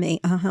dichotomy.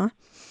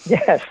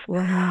 Yes.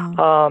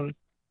 Wow.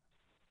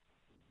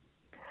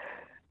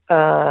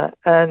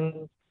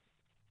 And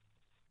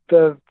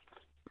the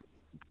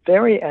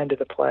very end of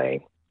the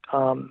play,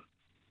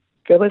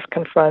 Phyllis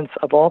confronts,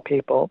 of all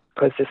people,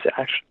 because this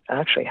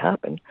actually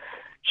happened,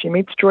 she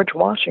meets George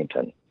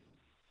Washington.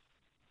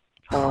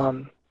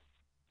 I'm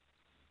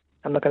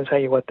not going to tell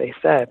you what they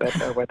said,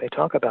 or what they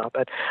talk about,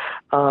 but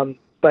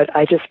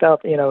I just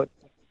felt, you know,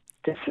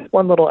 this is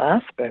one little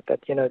aspect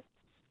that, you know,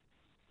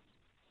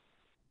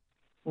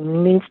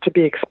 needs to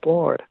be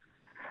explored.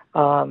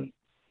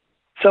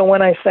 So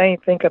when I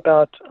think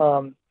about,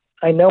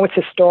 I know it's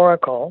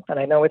historical, and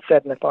I know it's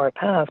set in the far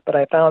past, but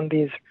I found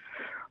these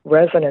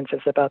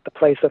resonances about the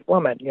place of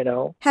woman, you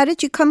know. How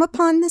did you come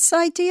upon this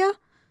idea?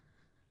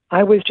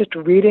 I was just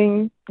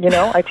reading,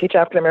 I teach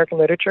African American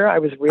literature. I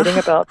was reading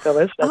about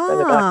Phyllis in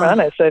the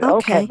background. I said,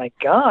 okay, my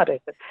God.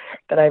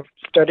 Then I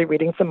started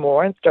reading some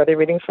more and started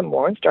reading some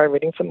more and started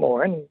reading some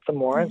more and some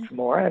more and some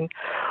more. And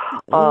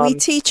we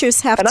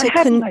teachers have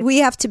we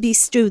have to be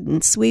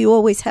students. We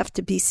always have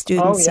to be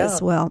students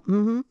as well.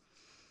 Mm-hmm.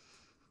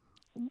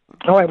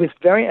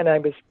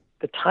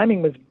 The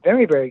timing was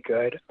very, very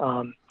good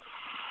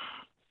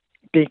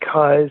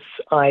because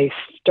I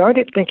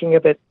started thinking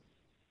of it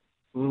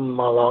a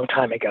long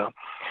time ago.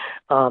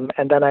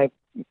 And then I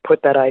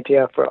put that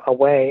idea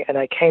away, and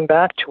I came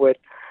back to it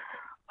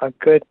a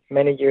good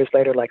many years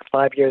later, like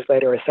 5 years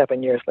later or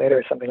 7 years later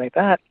or something like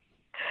that.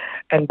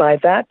 And by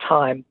that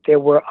time, there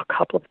were a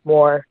couple of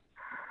more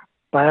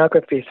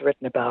biographies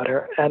written about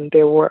her, and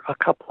there were a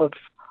couple of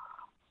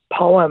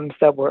poems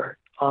that were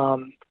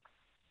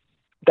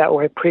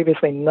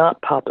previously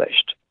not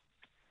published.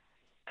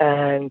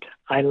 And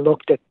I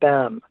looked at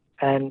them,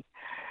 and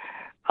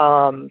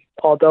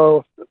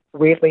although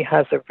Wheatley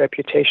has a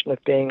reputation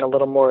of being a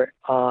little more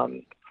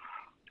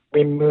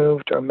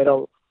removed or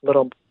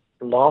little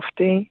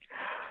lofty,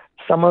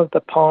 some of the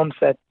poems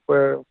that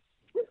were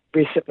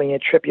recently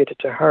attributed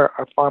to her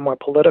are far more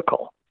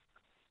political.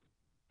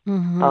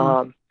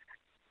 Mm-hmm.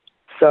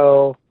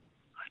 So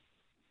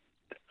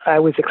I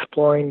was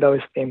exploring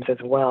those themes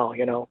as well.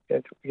 Here's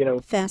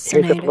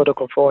a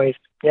political voice.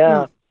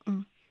 Yeah,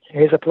 mm-hmm.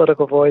 Here's a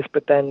political voice,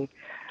 but then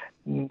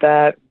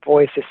that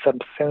voice is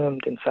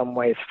subsumed in some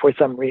ways for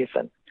some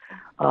reason.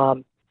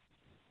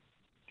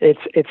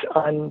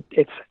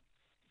 It's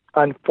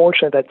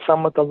unfortunate that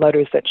some of the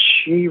letters that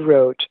she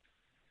wrote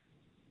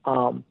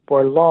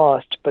were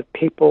lost, but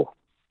people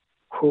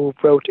who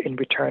wrote in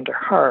return to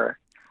her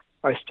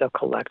are still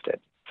collected.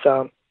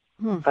 So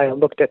I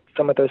looked at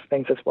some of those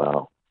things as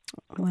well.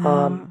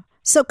 Wow.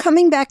 So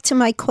coming back to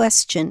my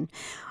question,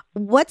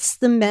 what's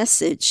the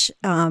message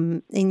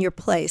in your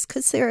plays?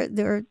 Because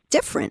they're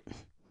different.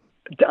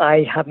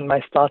 I have my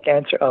stock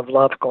answer of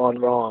love gone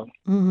wrong.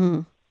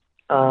 Mm-hmm.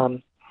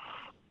 And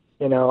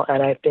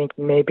I think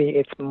maybe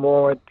it's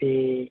more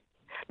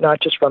not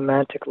just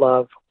romantic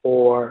love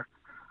or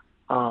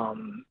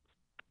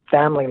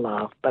family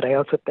love, but I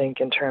also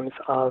think in terms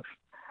of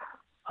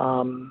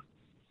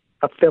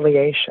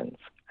affiliations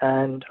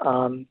and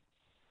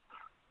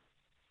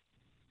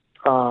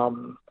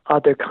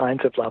other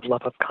kinds of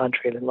love of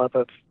country, and love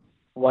of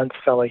one's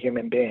fellow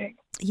human being.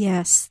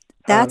 Yes.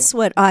 That's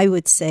what I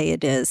would say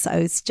it is. I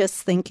was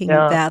just thinking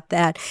about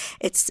that.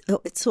 It's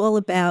all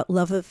about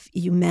love of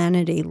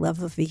humanity,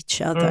 love of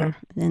each other,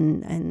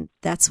 and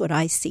that's what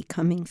I see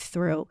coming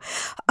through.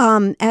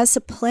 As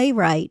a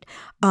playwright,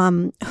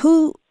 whom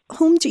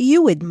do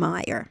you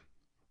admire?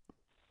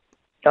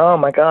 Oh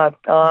my God!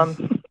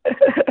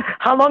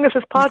 How long is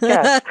this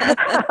podcast?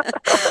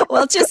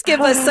 Well, just give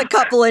us a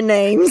couple of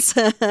names.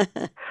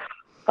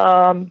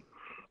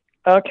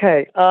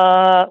 Okay.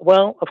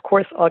 Well, of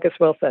course, August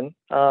Wilson.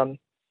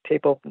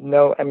 People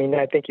know, I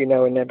think you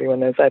know, and everyone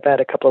knows, I've had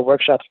a couple of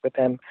workshops with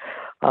him,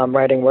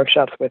 writing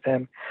workshops with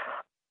him.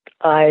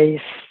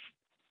 I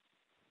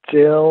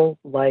still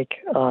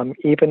like,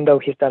 even though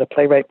he's not a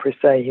playwright per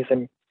se, he's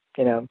a,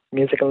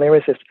 music and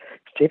lyricist,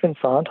 Stephen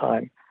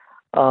Sondheim,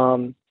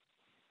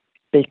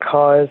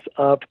 because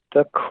of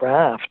the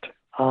craft.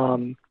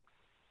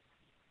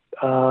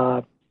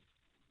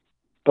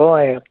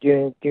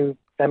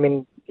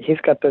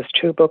 He's got those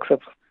 2 books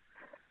of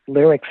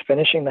lyrics,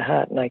 Finishing the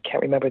Hat, and I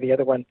can't remember the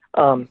other one.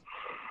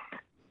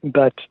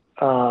 But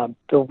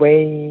the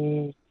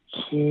way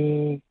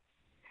he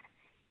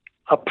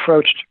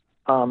approached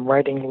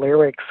writing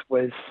lyrics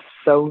was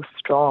so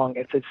strong.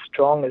 It's as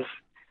strong as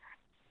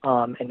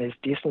and as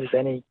decent as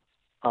any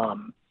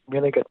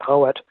really good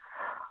poet,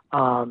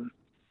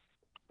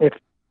 if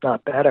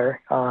not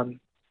better.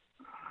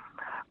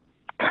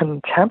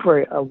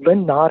 Contemporary,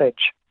 Lynn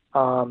Nottage.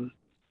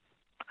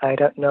 I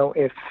don't know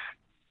if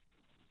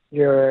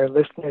your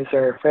listeners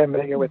are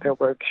familiar with her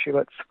work. She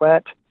Let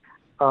Sweat,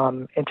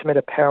 Intimate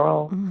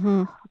Apparel,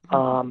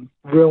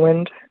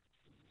 Ruined.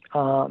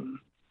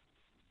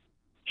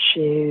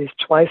 She's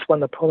twice won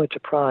the Pulitzer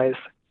Prize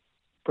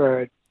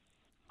for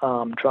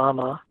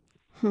drama.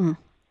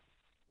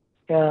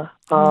 Yeah.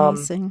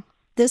 Amazing.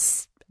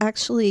 This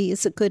actually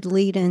is a good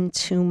lead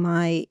into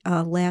my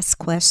last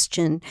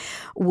question,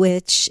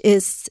 which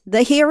is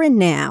the here and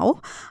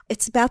now.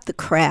 It's about the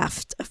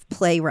craft of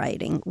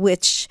playwriting,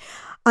 which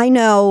I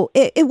know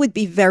it would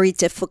be very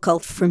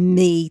difficult for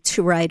me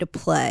to write a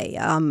play,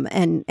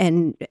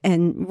 and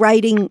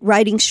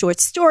writing short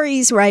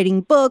stories,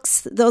 writing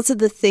books. Those are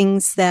the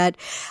things that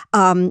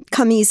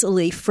come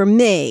easily for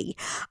me.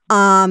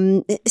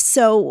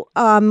 So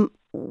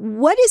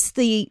what is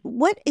the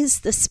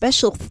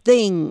special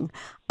thing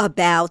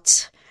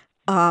about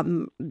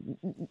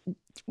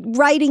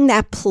writing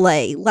that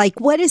play? Like,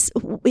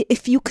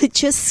 if you could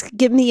just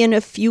give me in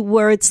a few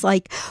words,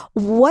 like,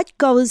 what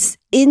goes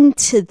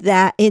into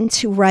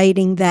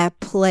writing that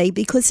play?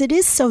 Because it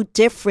is so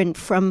different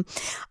from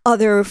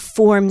other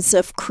forms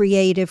of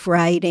creative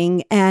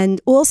writing.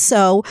 And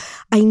also,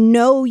 I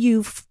know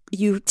you've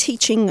you're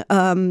teaching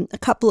a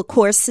couple of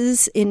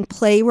courses in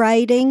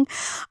playwriting.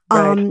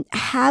 Right.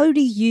 How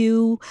do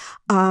you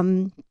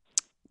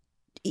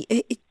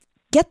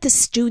get the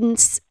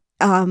students,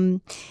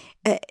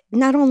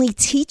 not only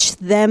teach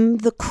them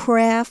the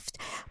craft,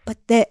 but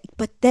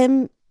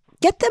then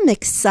get them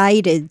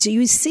excited? Do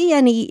you see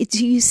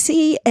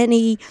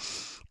any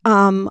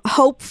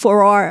hope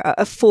for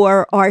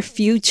our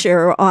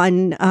future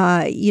on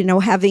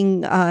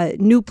having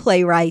new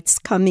playwrights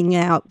coming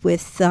out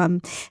with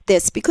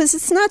this? Because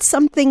it's not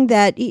something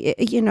that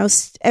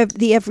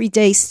the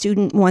everyday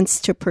student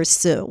wants to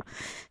pursue.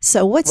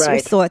 So what's your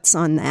thoughts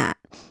on that?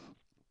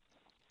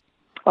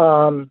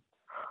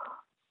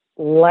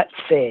 Let's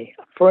see.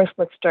 First,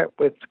 let's start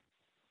with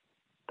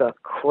the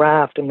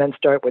craft, and then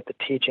start with the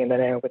teaching, and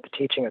then end with the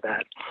teaching of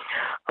that.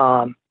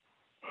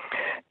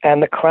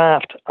 And the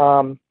craft,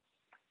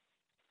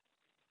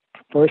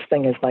 first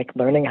thing is like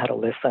learning how to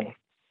listen.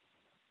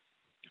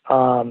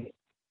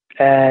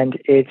 And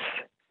it's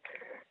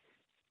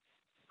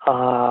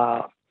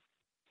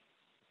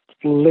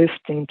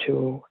listening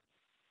to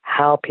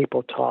how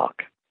people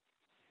talk,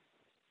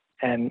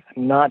 and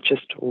not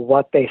just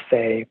what they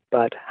say,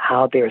 but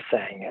how they're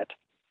saying it.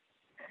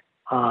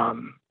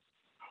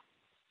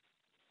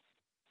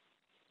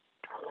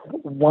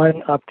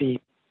 One of the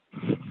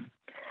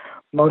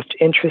most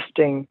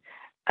interesting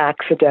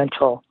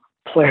accidental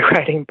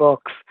playwriting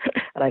books,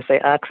 and I say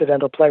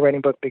accidental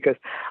playwriting book because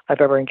I've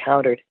ever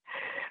encountered,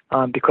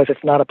 because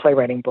it's not a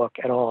playwriting book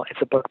at all.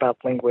 It's a book about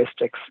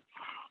linguistics.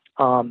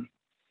 Deborah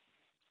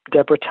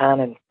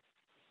Tannen,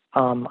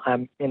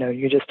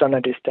 you just don't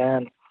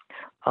understand.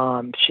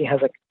 She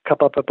has a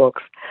couple of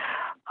books,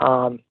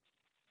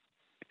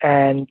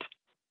 and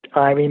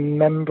I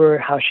remember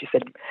how she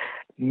said,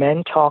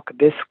 men talk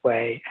this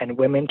way and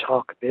women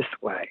talk this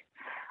way.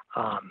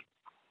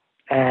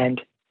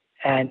 And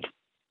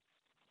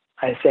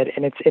I said,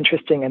 and it's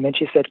interesting. And then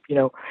she said,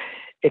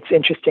 it's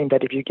interesting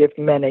that if you give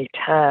men a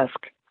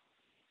task,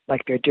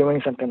 like they're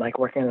doing something like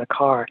working in a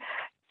car,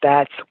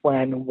 that's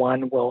when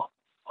one will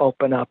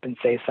open up and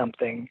say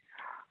something.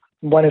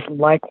 One is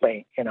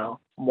likely,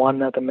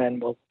 one of the men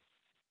will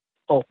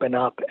open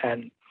up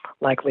and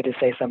likely to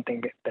say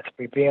something that's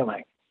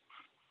revealing.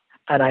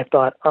 And I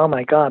thought, oh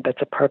my God,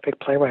 that's a perfect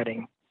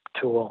playwriting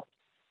tool.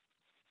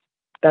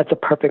 That's a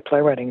perfect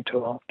playwriting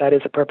tool. That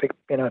is a perfect,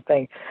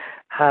 thing.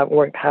 Have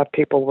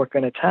people work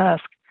on a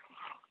task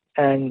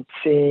and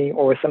see,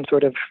 or some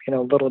sort of,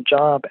 little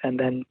job, and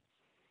then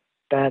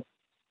that,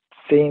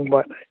 seeing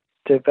what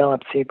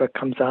develops, see what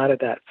comes out of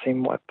that,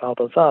 seeing what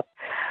follows up.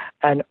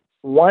 And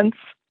once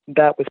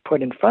that was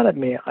put in front of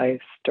me, I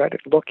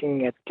started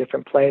looking at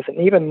different plays and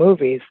even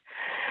movies.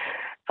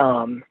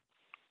 And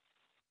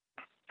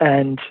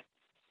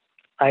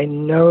I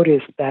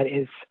noticed that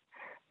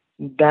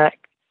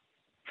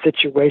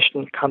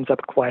situation comes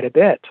up quite a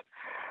bit.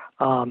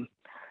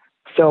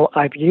 So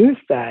I've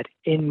used that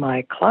in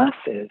my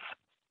classes.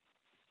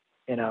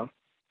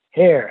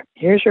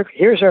 Here's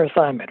your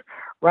assignment.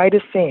 Write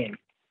a scene.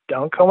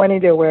 Don't go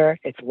anywhere.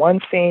 It's one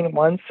scene,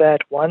 one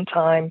set, one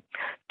time,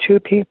 two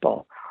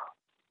people.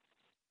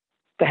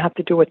 They have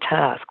to do a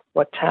task.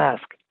 What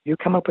task? You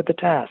come up with the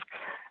task,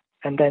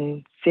 and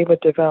then see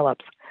what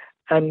develops.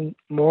 And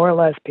more or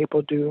less,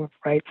 people do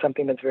write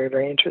something that's very,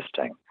 very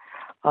interesting.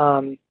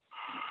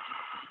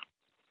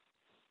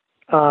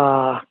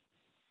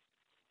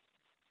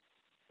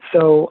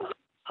 So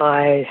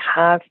I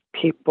have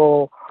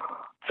people,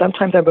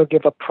 sometimes I will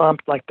give a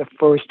prompt like the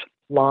first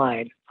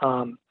line.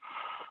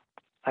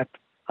 I've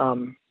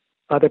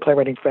other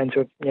playwriting friends who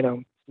have,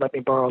 let me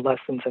borrow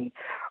lessons, and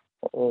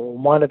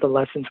one of the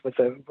lessons was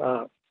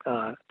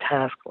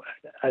task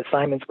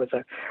assignments was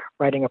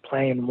writing a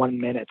play in 1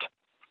 minute.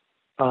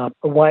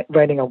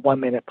 Writing a 1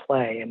 minute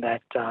play, and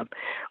that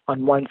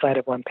on one side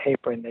of one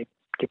paper, and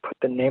you put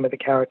the name of the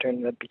character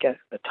in the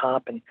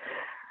top, and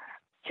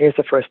here's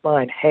the first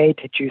line: "Hey,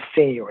 did you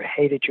see?" or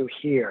 "Hey, did you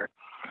hear?"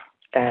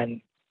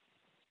 And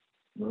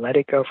let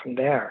it go from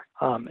there.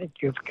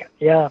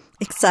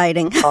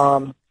 Exciting.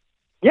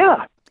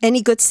 Yeah.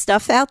 Any good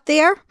stuff out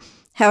there?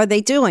 How are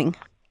they doing?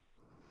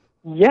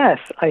 Yes,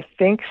 I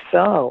think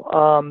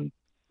so.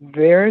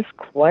 There's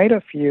quite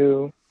a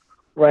few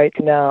right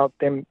now.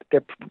 They're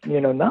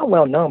not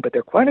well known, but there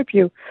are quite a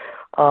few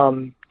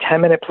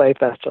 10-minute play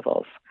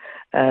festivals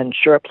and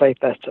short play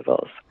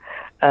festivals.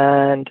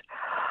 And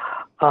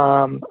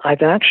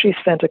I've actually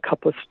sent a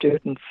couple of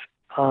students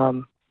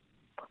on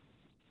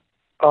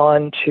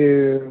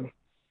to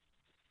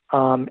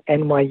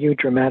NYU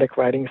Dramatic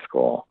Writing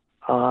School.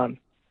 Go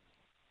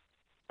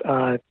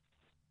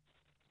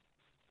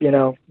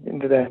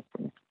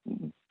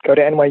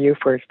to NYU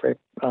for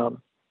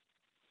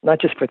not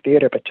just for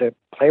theater, but to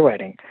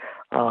playwriting,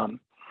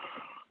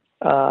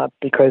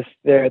 because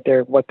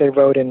they're what they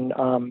wrote in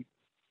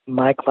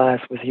my class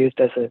was used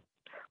as a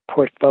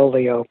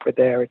portfolio for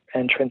their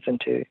entrance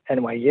into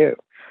NYU.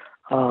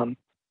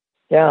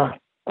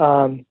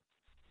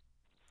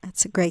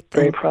 That's a great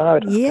thing. Very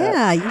proud.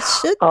 Yeah, you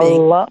should be.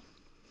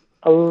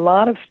 A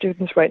lot of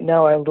students right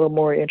now are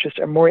more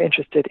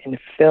interested in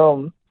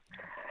film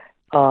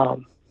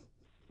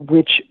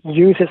which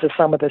uses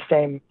some of the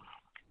same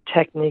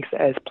techniques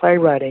as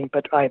playwriting,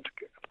 but I, of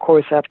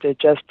course, have to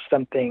adjust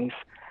some things.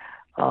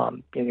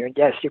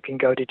 Yes, you can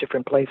go to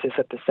different places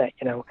at the same,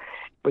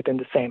 within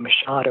the same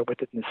shot or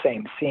within the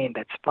same scene.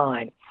 That's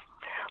fine.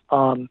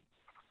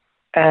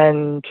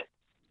 And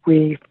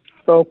we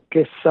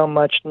focus so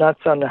much not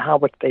on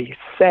what they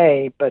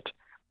say, but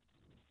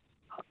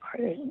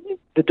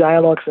the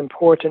dialogue's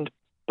important,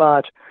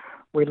 but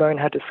we learn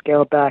how to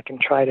scale back and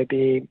try to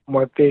be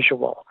more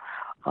visual.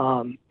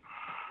 I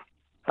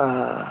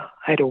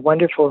had a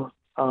wonderful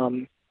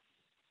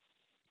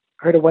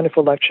heard a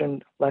wonderful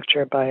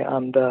lecture by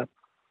the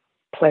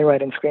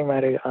playwright and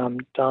screenwriter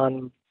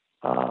Don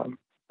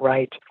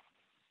Wright.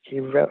 He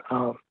wrote.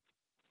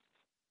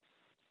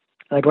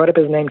 I brought up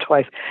his name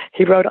twice.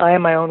 He wrote "I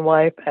Am My Own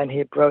Wife," and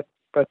he wrote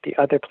the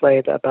other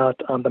play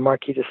about the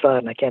Marquis de Sade,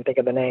 and I can't think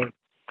of the name.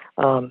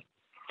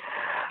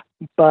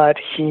 But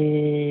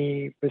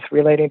he was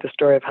relating the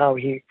story of how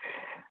he,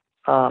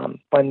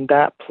 when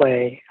that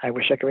play, I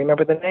wish I could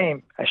remember the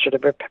name. I should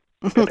have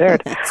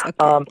prepared.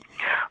 Okay.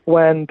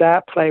 When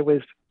that play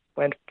went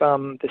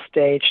from the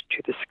stage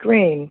to the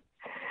screen,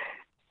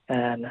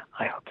 and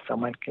I hope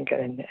someone can get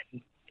in.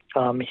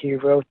 He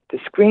wrote the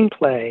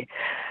screenplay,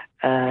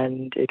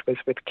 and it was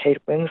with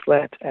Kate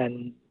Winslet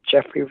and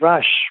Geoffrey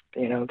Rush,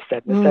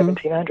 set in the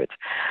 1700s.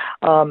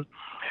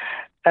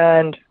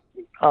 And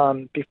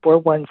before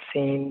one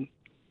scene,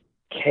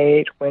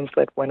 Kate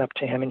Winslet went up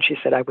to him and she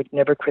said, "I would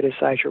never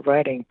criticize your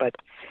writing, but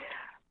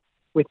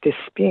with this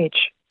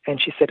speech,"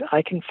 and she said,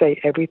 "I can say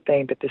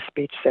everything that this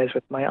speech says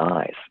with my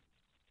eyes."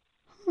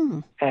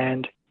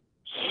 And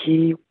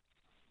he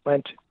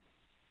went,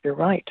 "You're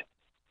right."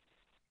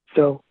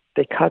 So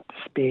they cut the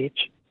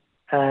speech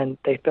and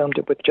they filmed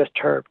it with just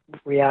her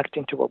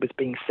reacting to what was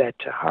being said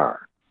to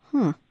her.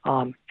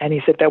 And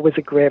he said that was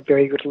a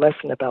very good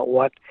lesson about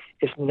what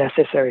is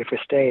necessary for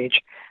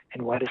stage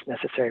and what is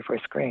necessary for a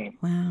screen.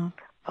 Wow.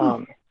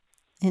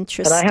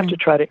 Interesting. And I have to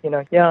try to,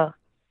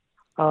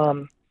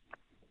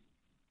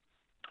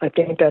 I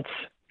think that's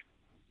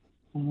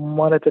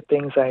one of the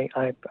things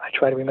I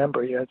try to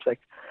remember. It's like,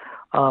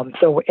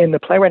 so in the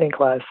playwriting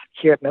class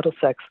here at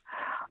Middlesex,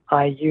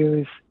 I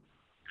use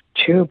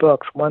two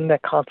books, one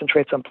that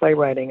concentrates on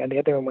playwriting and the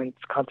other one's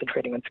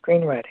concentrating on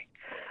screenwriting.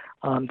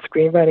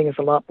 Screenwriting is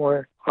a lot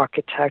more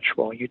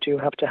architectural. You do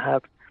have to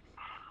have,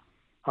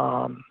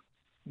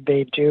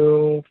 they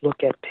do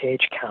look at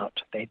page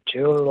count. They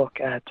do look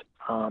at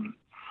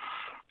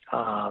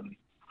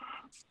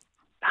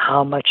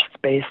how much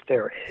space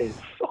there is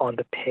on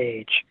the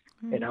page,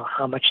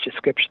 how much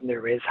description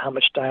there is, how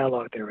much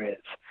dialogue there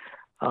is.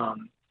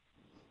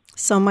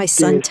 So my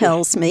son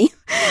tells me.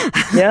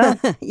 Yeah.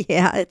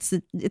 Yeah, it's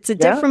a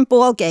different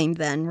ball game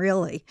then,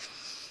 really.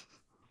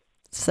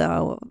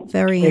 So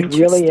very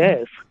interesting. It really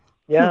is.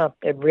 Yeah,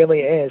 it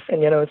really is.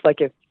 And, it's like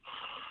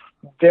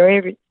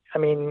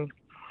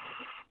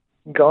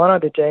gone are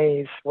the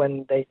days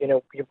when they,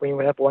 we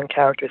would have one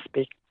character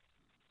speak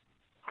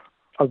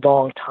a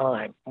long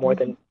time, more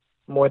than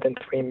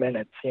 3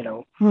 minutes,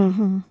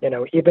 even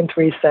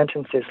 3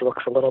 sentences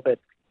looks a little bit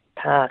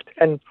packed.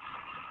 And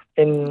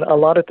in a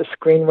lot of the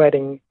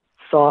screenwriting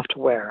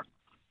software,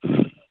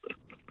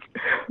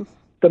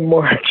 the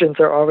margins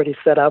are already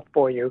set up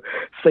for you,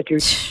 so you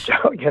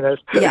don't,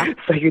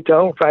 so you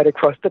don't write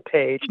across the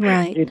page.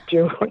 Right.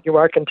 You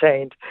are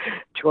contained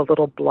to a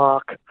little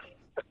block.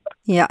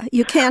 Yeah,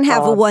 you can't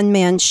have a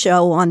one-man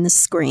show on the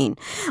screen,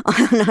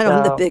 not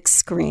on the big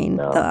screen,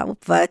 though.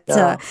 But,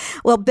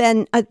 well,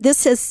 Ben,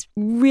 this has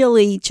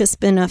really just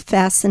been a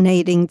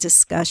fascinating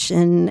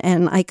discussion,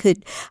 and I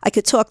could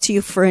talk to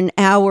you for an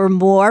hour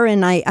more,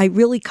 and I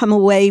really come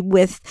away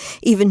with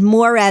even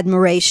more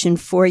admiration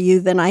for you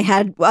than I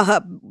had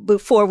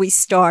before we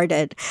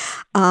started.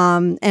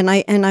 And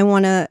I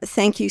want to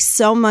thank you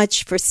so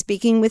much for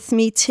speaking with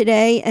me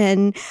today,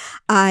 and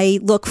I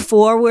look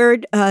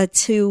forward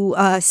to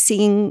seeing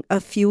a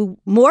few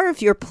more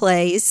of your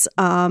plays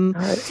on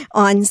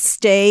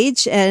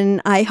stage,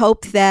 and I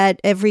hope that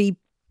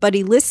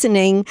everybody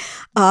listening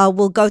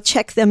will go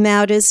check them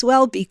out as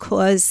well,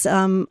 because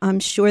I'm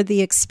sure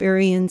the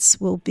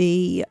experience will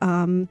be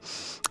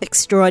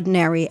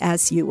extraordinary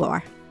as you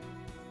are.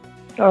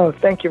 Oh,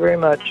 thank you very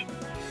much.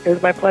 It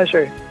was my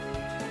pleasure.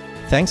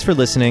 Thanks for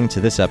listening to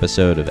this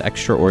episode of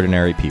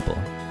Extraordinary People.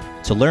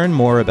 To learn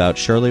more about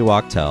Shirley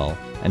Wachtel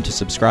and to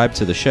subscribe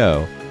to the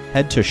show,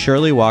 head to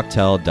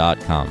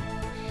shirleywachtel.com.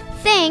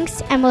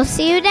 Thanks, and we'll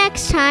see you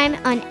next time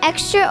on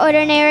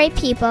Extraordinary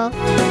People.